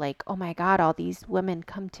believe, like, oh my God, all these women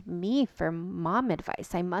come to me for mom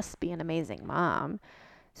advice. I must be an amazing mom.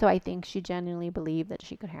 So I think she genuinely believed that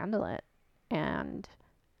she could handle it. And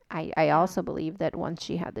I Yeah. also believe that once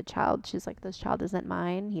she had the child, she's like, this child isn't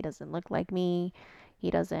mine. He doesn't look like me. He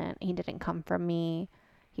didn't come from me.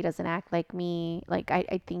 He doesn't act like me. Like,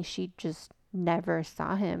 I think she just never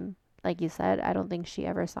saw him. Like you said, I don't think she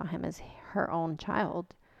ever saw him as her own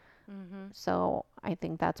child. Mm-hmm. So I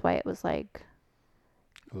think that's why it was like,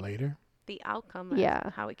 Later. The outcome of yeah,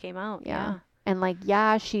 how it came out. yeah. Yeah. And like,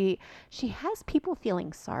 yeah, she has people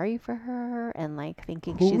feeling sorry for her and like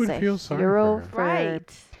thinking Who she's would a feel sorry for hero her? for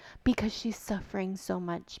Right. because she's suffering so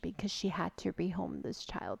much because she had to rehome this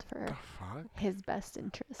child The for fuck? his best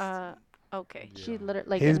interest. Okay. She Yeah. literally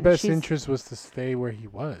like His and best she's interest was to stay where he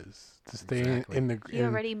was, to stay Exactly. in the He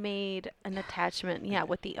already made an attachment, yeah,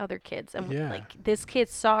 with the other kids, and Yeah. like this kid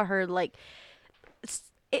saw her like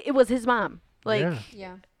it was his mom. Like, Yeah.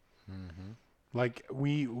 yeah. Mm-hmm. Like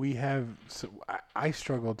we have. So I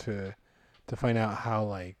struggle to find out how,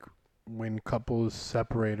 like, when couples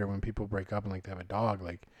separate or when people break up and like they have a dog,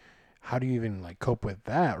 like how do you even like cope with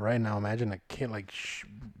that? Right now, imagine a kid like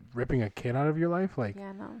ripping a kid out of your life. Like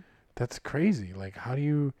Yeah, no. that's crazy. Like how do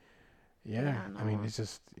you? Yeah, Yeah, I mean no. it's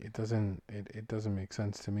just it doesn't make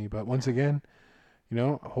sense to me. But once again,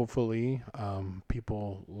 hopefully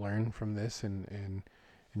people learn from this and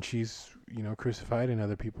she's crucified and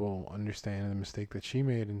other people understand the mistake that she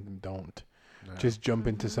made and don't Yeah. just jump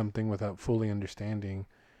into Mhm. something without fully understanding,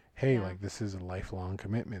 hey, Yeah. like this is a lifelong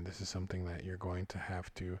commitment. This is something that you're going to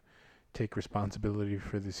have to take responsibility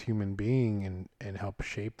for this human being and help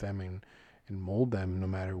shape them and mold them no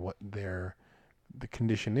matter what the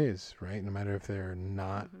condition is, right? No matter if they're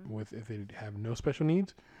not Mhm. if they have no special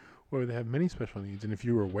needs or they have many special needs. And if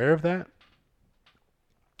you were aware of that,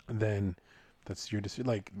 then that's your decision.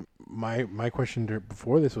 Like my question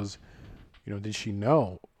before this was, did she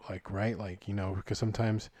know? Like, right? Like, because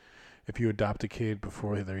sometimes if you adopt a kid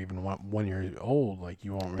before they're even 1 year old, like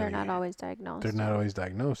you won't They're really. not always diagnosed. They're not always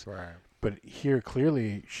diagnosed. Right. But here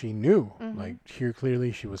clearly she knew. Mhm. Like here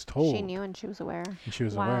clearly she was told. She knew and she was aware. And she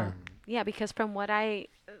was Wow. aware. Yeah, because from what I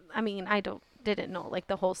mean, I didn't know like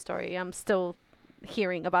the whole story. I'm still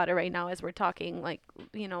hearing about it right now as we're talking, like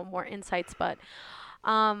more insights. But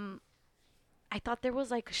I thought there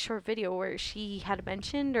was like a short video where she had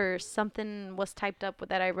mentioned or something was typed up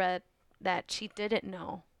that I read that she didn't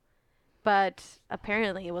know. But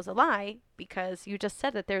apparently it was a lie because you just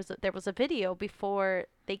said that there was a video before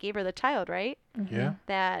they gave her the child, right? Mhm. Yeah.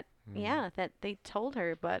 That Mm. yeah, that they told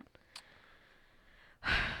her, but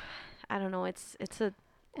I don't know. It's a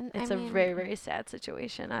And it's I a mean, very very sad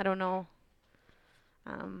situation. I don't know.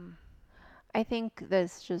 I think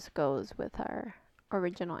this just goes with our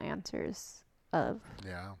original answers of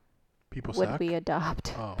Yeah. People would suck. we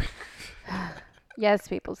adopt? Oh. Yes,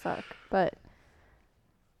 people suck, but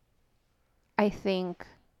I think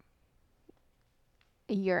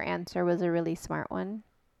your answer was a really smart one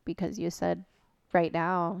because you said right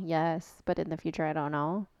now, yes, but in the future, I don't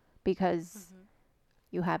know because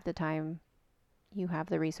you have the time, you have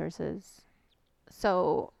the resources.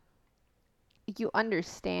 So you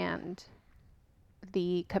understand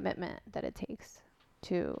the commitment that it takes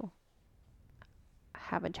to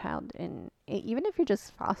have a child even if you're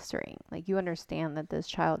just fostering, like you understand that this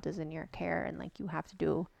child is in your care and like you have to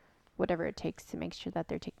do whatever it takes to make sure that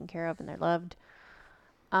they're taken care of and they're loved.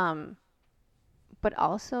 But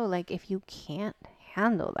also like if you can't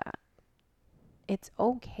handle that, it's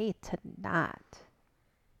okay to not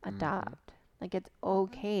adopt. Like it's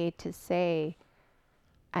okay to say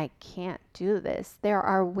I can't do this. There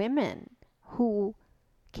are women who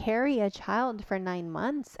carry a child for 9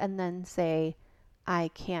 months and then say, I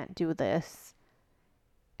can't do this,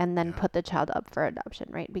 and then Yeah. put the child up for adoption,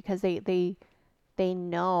 right? Because they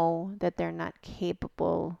know that they're not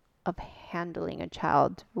capable of handling a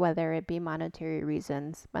child, whether it be monetary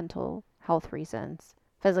reasons, mental health reasons,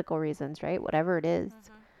 physical reasons, right? Whatever it is.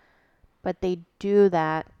 But they do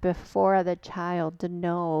that before the child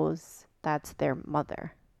knows that's their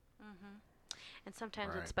mother. And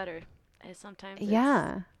sometimes it's Right. better. Sometimes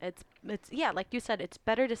Yeah. it's yeah, like you said, it's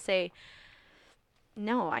better to say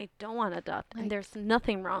no, I don't want to adopt, Like- and there's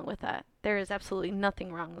nothing wrong with that. There is absolutely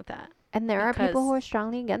nothing wrong with that. And there are people who Because- are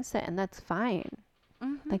strongly against it, and that's fine.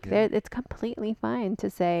 Like, Yeah. it's completely fine to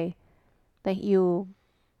say that you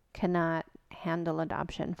cannot handle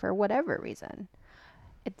adoption for whatever reason.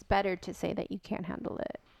 It's better to say that you can't handle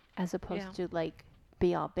it as opposed to like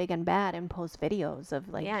be all big and bad and post videos of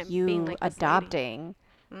like Yeah, and you being like this lady. adopting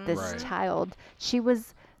this Right. child. She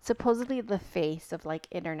was supposedly the face of like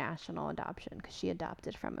international adoption because she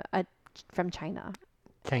adopted from China.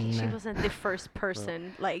 She China. wasn't the first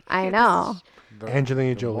person. Like I know.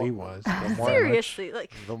 Angelina the Jolie more- was. the more I learn- seriously,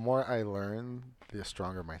 like The more I learn, the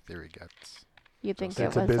stronger my theory gets. You think It's it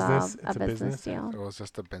a was business- a it's a business business. deal? It was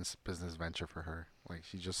just a business venture for her. Like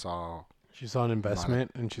she just saw, She saw an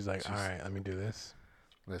investment and she's like, she's- all right, let me do this.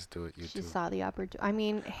 let's do it. You She too. saw the opportunity. I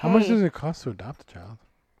mean, How much hey, does it cost to adopt a child?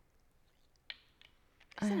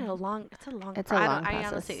 isn't it a long? It's a long. It's pro- a I long don't- I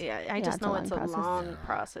process. honestly, yeah, I Yeah, just it's a know long it's a process. long Yeah.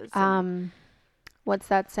 process. and- what's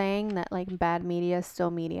that saying that like bad media is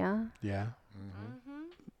still media? Yeah. Mm-hmm. Mhm.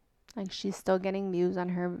 Like she's still getting views on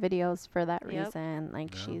her videos for that Yep. reason.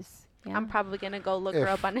 Like Yeah. she's yeah. I'm probably gonna go look her If-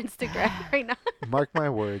 up on Instagram right now. Mark my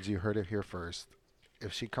words. You heard it here first.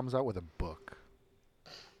 If she comes out with a book,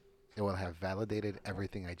 it will have validated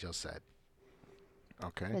everything I just said.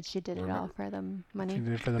 Okay. that she did it all Remember- for the She money. did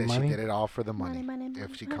it for the That money. she did it all for the money. Money,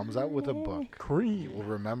 If she comes out with a book, you Cream. will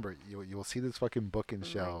remember. You will see this fucking book in Oh my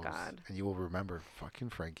shelves, God. and you will remember fucking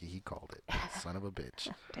Frankie. He called it. Son of a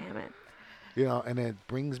bitch. Damn it. You know, and it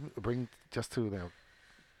bring just to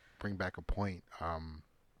bring back a point.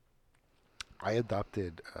 I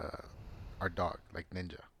adopted our dog, like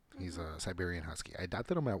Ninja. He's a Siberian Husky. I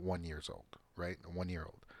adopted him at 1 year old, right? 1 year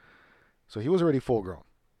old. So he was already full grown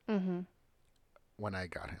Mm-hmm. when I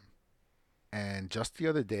got him. And just the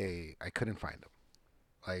other day, I couldn't find him.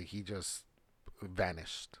 Like he just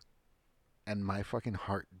vanished, and my fucking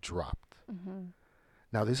heart dropped. Mm-hmm.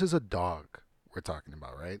 Now this is a dog we're talking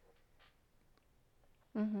about, right?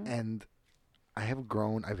 Mm-hmm. And I have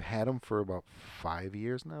grown. I've had him for about 5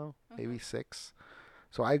 years now, maybe 6.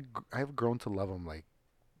 So I've grown to love him like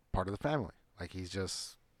part of the family. Like he's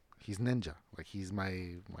Ninja. Like he's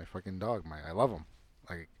my fucking dog. I love him.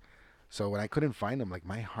 Like so when I couldn't find him, like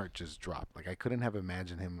my heart just dropped. Like I couldn't have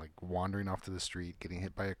imagined him like wandering off to the street, getting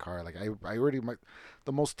hit by a car. Like I already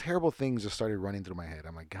the most terrible things just started running through my head.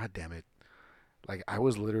 I'm like, God damn it. Like I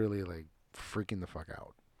was literally like freaking the fuck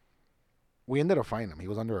out. We ended up finding him. He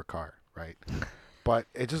was under a car, right? But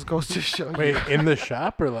it just goes to show Wait, you. in the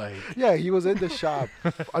shop or like? Yeah, he was in the shop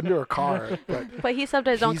under a car. But But he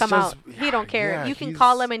sometimes don't He's come just- out. He don't care. yeah, you can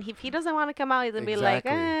call he's- him, and if he doesn't want to come out, he's gonna be like,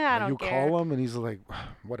 exactly. I Like, don't you care. call him and he's like,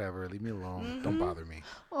 whatever, leave me alone. Don't Mhm. bother me.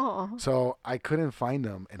 Oh. So I couldn't find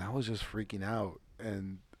him, and I was just freaking out.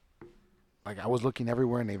 And like I was looking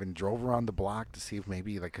everywhere, and I even drove around the block to see if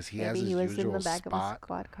maybe like because he has Maybe his he was usual in the back of a spot.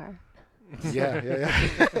 squad car. Yeah.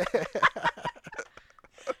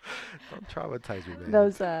 Don't traumatize me, man.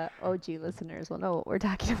 Those OG listeners will know what we're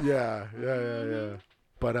talking about. Yeah.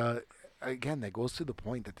 But again, that goes to the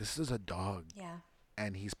point that this is a dog, Yeah.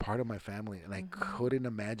 and he's part of my family, and I Mhm. couldn't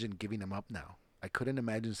imagine giving him up now. I couldn't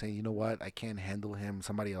imagine saying, you know what, I can't handle him.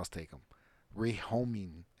 Somebody else take him.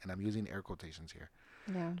 Rehoming, and I'm using air quotations here.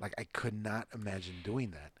 Yeah. Like I could not imagine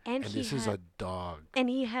doing that. And And he this is a had- dog. And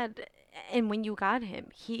he had, and when you got him,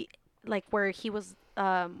 he like where he was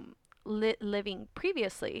living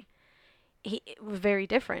previously, it was very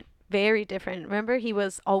different. Very different. Remember, he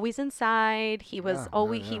was always inside. He was Yeah,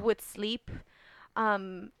 always yeah. he would sleep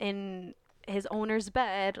in his owner's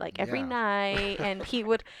bed like every Yeah. night, and he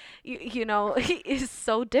would you know, he is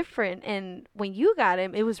so different. And when you got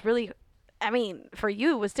him, it was really, I mean, for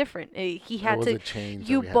you it was different. He It had was to a change. that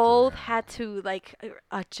you we had to- both yeah. had to like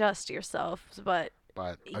adjust yourself, but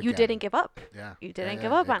But you again, didn't give up. Yeah. You didn't yeah,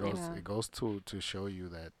 give yeah, up it on goes, him. Yeah. It goes to show you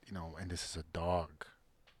that, you know, and this is a dog.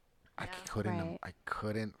 I Yeah. couldn't Right. I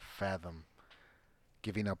couldn't fathom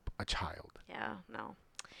giving up a child. Yeah, no.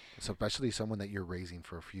 So especially someone that you're raising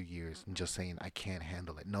for a few years and just saying I can't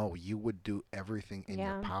handle it. No, you would do everything in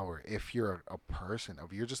your Yeah. power. If you're a person,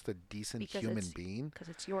 if you're just a decent Because human it's being, Because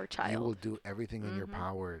it's your you will child. do everything in your Mhm.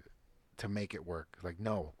 power to make it work. Like,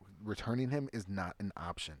 no, returning him is not an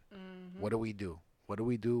option. Mm-hmm. What do we do? What do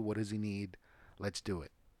we do? What does he need? Let's do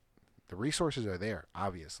it. The resources are there,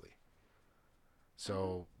 obviously.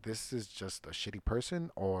 So this is just a shitty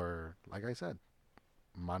person, or like I said,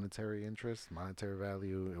 monetary interest, monetary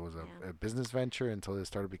value. It was Yeah. a business venture until it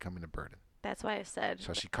started becoming a burden. That's why I said.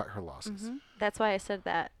 So she cut her losses. That's why I said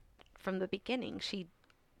that from the beginning. She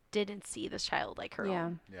didn't see this child like her Yeah.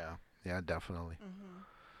 own. Yeah, yeah, definitely.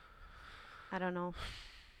 I don't know.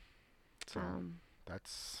 So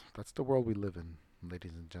that's the world we live in,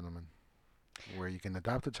 ladies and gentlemen, where you can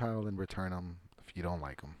adopt a child and return them if you don't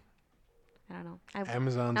like them. I don't know.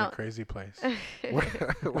 Amazon's No. a crazy place.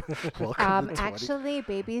 Welcome to 20 Actually,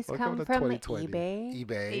 babies welcome come to from 2020.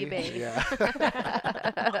 eBay. eBay.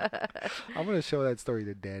 Yeah. I'm gonna show that story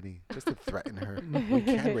to Danny just to threaten her. We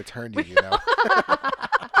can return you, you know.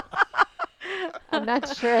 I'm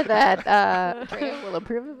not sure that Drea will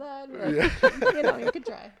approve of that, but you know, you could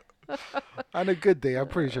try. On a good day, I'm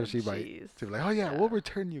pretty sure she might. Jeez. She'll be like, "Oh yeah, we'll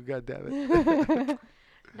return you, goddammit."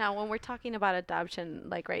 Now, when we're talking about adoption,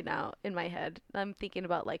 like right now in my head, I'm thinking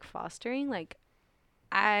about like fostering. Like,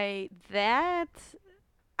 I That's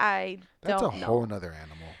don't a know. whole nother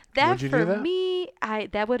animal. That Would you do for that? me,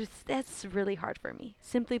 that's really hard for me.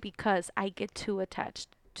 Simply because I get too attached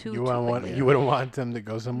too You wouldn't want. quickly. You wouldn't want them to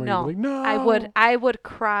go somewhere. No, You'd be like, no. I would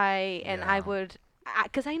cry, and I Yeah. would,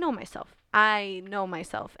 because I know myself. I know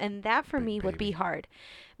myself, and that for Big me would be baby. hard.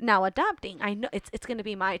 Now adopting, I know it's going to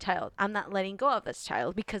be my child. I'm not letting go of this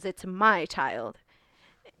child because it's my child.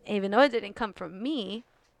 Even though it didn't come from me,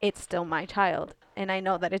 it's still my child, and I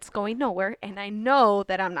know that it's going nowhere, and I know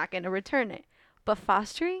that I'm not going to return it. But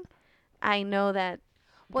fostering, I know that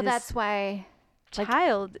Well, this that's why. like-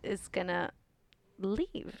 child is gonna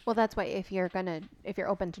leave. Well, that's why if you're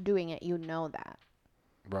open to doing it, you know that,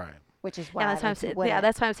 Right. which is why. Yeah, that's why I'm saying. Yeah,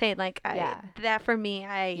 that's why I'm saying. Like, Yeah. that for me,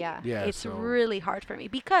 Yeah. Yeah. it's so really hard for me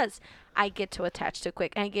because I get too attached too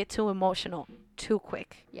quick. I get too emotional too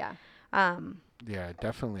quick. Yeah. yeah,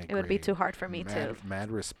 definitely. It would be agree. too hard for me mad, too. Mad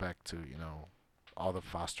respect to all the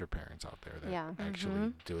foster parents out there that Yeah. actually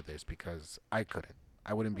Mhm. do this because I couldn't.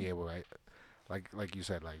 I wouldn't be able. Like you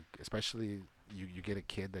said, like especially you get a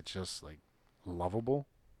kid that's just like lovable,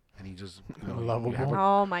 and he just Lovable. You have a,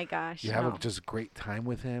 Oh my gosh. you have no. a just great time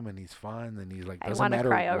with him, and he's fun, and he's like I doesn't wanna matter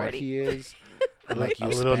cry what already. he is. and, Like you a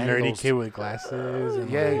little spend nerdy those- kid with glasses. And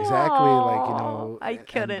Yeah, like, exactly. Like Aw, I and,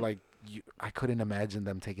 couldn't. like I couldn't imagine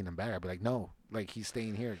them taking him back. I'd be like, no, like he's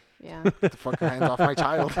staying here. Yeah. Get the fucking hands off my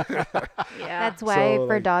child. Yeah. That's why So,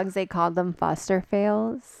 for like- dogs they call them foster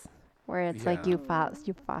fails, where it's like Yeah.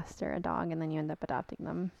 you foster a dog and then you end up adopting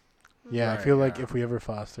them. Yeah, I Right, feel like yeah. if we ever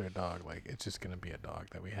foster a dog, like it's just gonna be a dog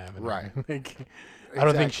that we have. And Right. like, I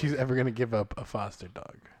don't think Exactly. she's ever gonna give up a foster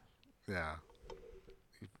dog. Yeah.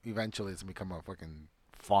 Eventually, it's gonna become a fucking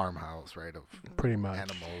farmhouse, right? Of Pretty much.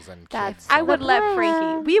 animals and That's kids. I would the let plan.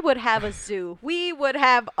 Frankie. We would have a zoo. We would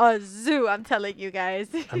have a zoo. I'm telling you guys.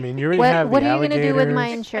 I mean, you already have What the are you gonna do with my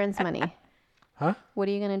alligators. insurance money? Huh? What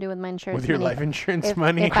are you gonna do with my insurance With your money? life insurance if,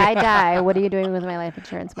 money? if I die, what are you doing with my life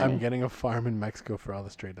insurance money? I'm getting a farm in Mexico for all the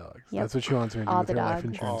stray dogs. Yep. That's what she wants me to do All with the her life dogs.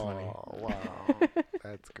 insurance money. Oh wow,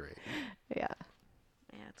 that's great. Yeah.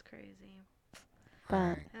 Yeah, it's crazy. But All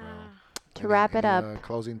right, well, to wrap it up,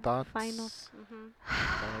 closing thoughts. Final.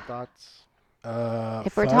 Final thoughts.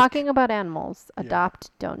 if we're fuck. talking about animals, Yeah.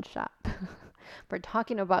 adopt, don't shop. if we're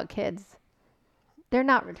talking about kids, they're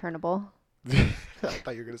not returnable. I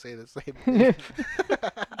thought you were gonna say the same thing.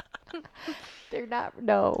 They're not.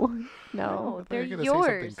 No. No, thought they're you were gonna say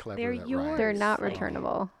something yours. clever They're that yours. rhymes. They're not Like,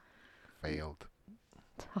 returnable. Failed.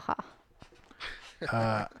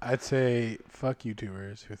 Haha. I'd say fuck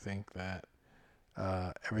YouTubers who think that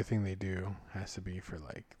everything they do has to be for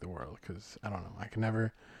like the world, because I don't know, I can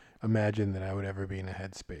never imagine that I would ever be in a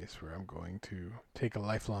headspace where I'm going to take a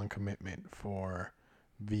lifelong commitment for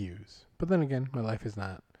views. But then again, my life is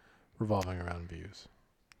not revolving around views.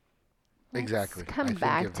 Exactly. Let's I come think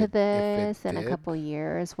back if to it this in a did- couple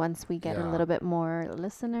years once we get a Yeah. little bit more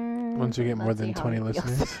listeners. Once we get more Let's see than how 20 it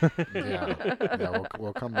feels. listeners. yeah,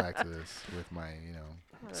 we'll come back to this with my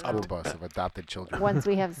school bus of adopted children. Once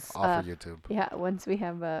we have off of YouTube. once we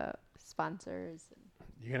have sponsors.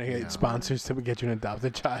 You're going to get Yeah. sponsors to get you an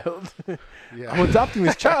adopted child. Yeah. I'm adopting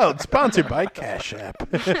this child, sponsored by Cash App.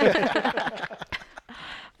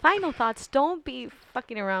 Final thoughts. Don't be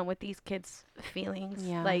fucking around with these kids' feelings.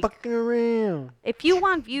 Yeah. Like, Fucking around. if you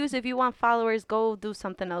want views, if you want followers, go do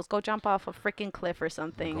something else. Go jump off a freaking cliff or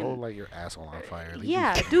something. Go and- light your asshole on fire. Leave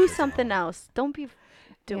yeah, these do kids something alone. else. Don't be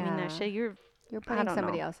doing Yeah. that shit. You're You're I putting don't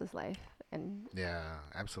somebody know. else's life in Yeah,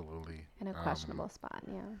 absolutely. a questionable spot.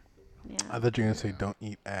 Yeah. I Yeah. thought you were gonna say don't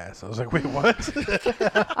eat ass. I was like, wait, what?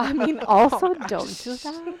 I mean, also don't do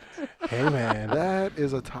that. Hey man, That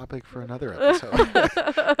is a topic for another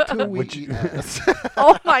episode. Do we Would you- eat ass?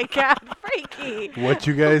 Oh my God, Frankie. what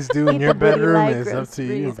you guys do in Eat your the booty bedroom like is up to you.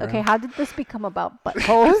 groceries. Bro. Okay, how did this become about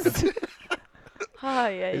buttholes? Oh,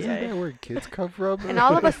 yeah, Isn't that where kids come from? And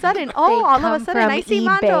all of a sudden, They all of come a sudden, from I see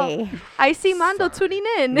Mando. eBay. I see Mando Sorry. tuning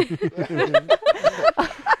in.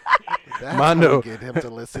 That's Mondo. how we get him to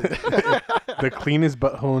listen. The cleanest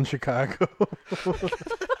butthole in Chicago.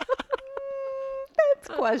 It's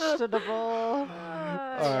questionable. All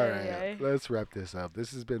right, let's wrap this up.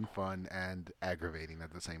 This has been fun and aggravating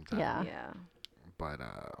at the same time. Yeah. Yeah. But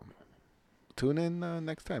tune in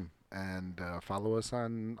next time and follow us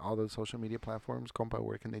on all the social media platforms. Compa,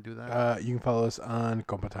 where can they do that? You can follow us on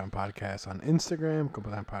Compa Time Podcast on Instagram,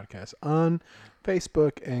 Compa Time Podcast on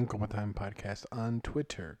Facebook, and Compa Time Podcast on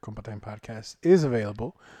Twitter. Compa Time Podcast is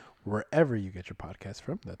available wherever you get your podcast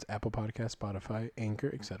from. That's Apple Podcast, Spotify,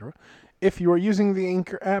 Anchor, etc. If you are using the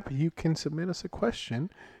Anchor app, you can submit us a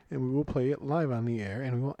question, and we will play it live on the air,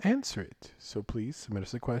 and we will answer it. So please submit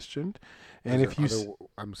us a question. And Is if there you... other,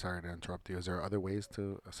 I'm sorry to interrupt you. Is there other ways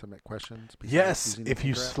to submit questions? besides Yes, using the if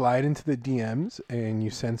you Anchor app? slide into the DMs and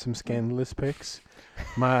you send some scandalous pics,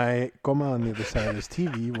 my Coma on the other side of this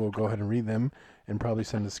TV will go ahead and read them and probably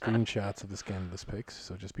send us screenshots of the scandalous pics.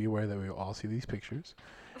 So just be aware that we will all see these pictures.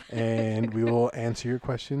 And we will answer your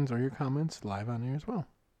questions or your comments live on air as well.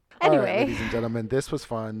 All right, Anyway. ladies and gentlemen, this was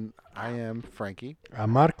fun. I am Frankie, I'm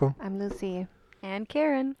Marco. I'm Lucy. And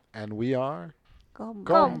Karen. and we are. Go.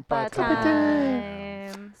 Compa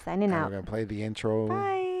time. Signing And we're out. gonna play the intro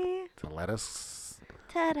Bye. to let us.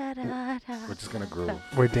 Ta-da-da-da. We're just gonna groove.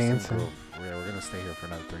 We're Just gonna dancing. groove. Yeah, we're gonna stay here for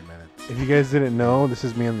another 3 minutes. If you guys didn't know, this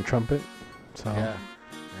is me on the trumpet. So Yeah.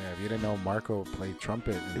 Yeah. If you didn't know, Marco played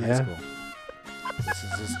trumpet in high Yeah. school. This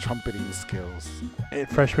is his trumpeting skills.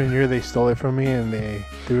 freshman year, they stole it from me and they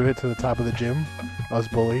threw it to the top of the gym. I was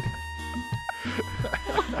bullied.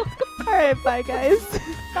 All right, bye, guys.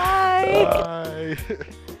 Bye. Bye.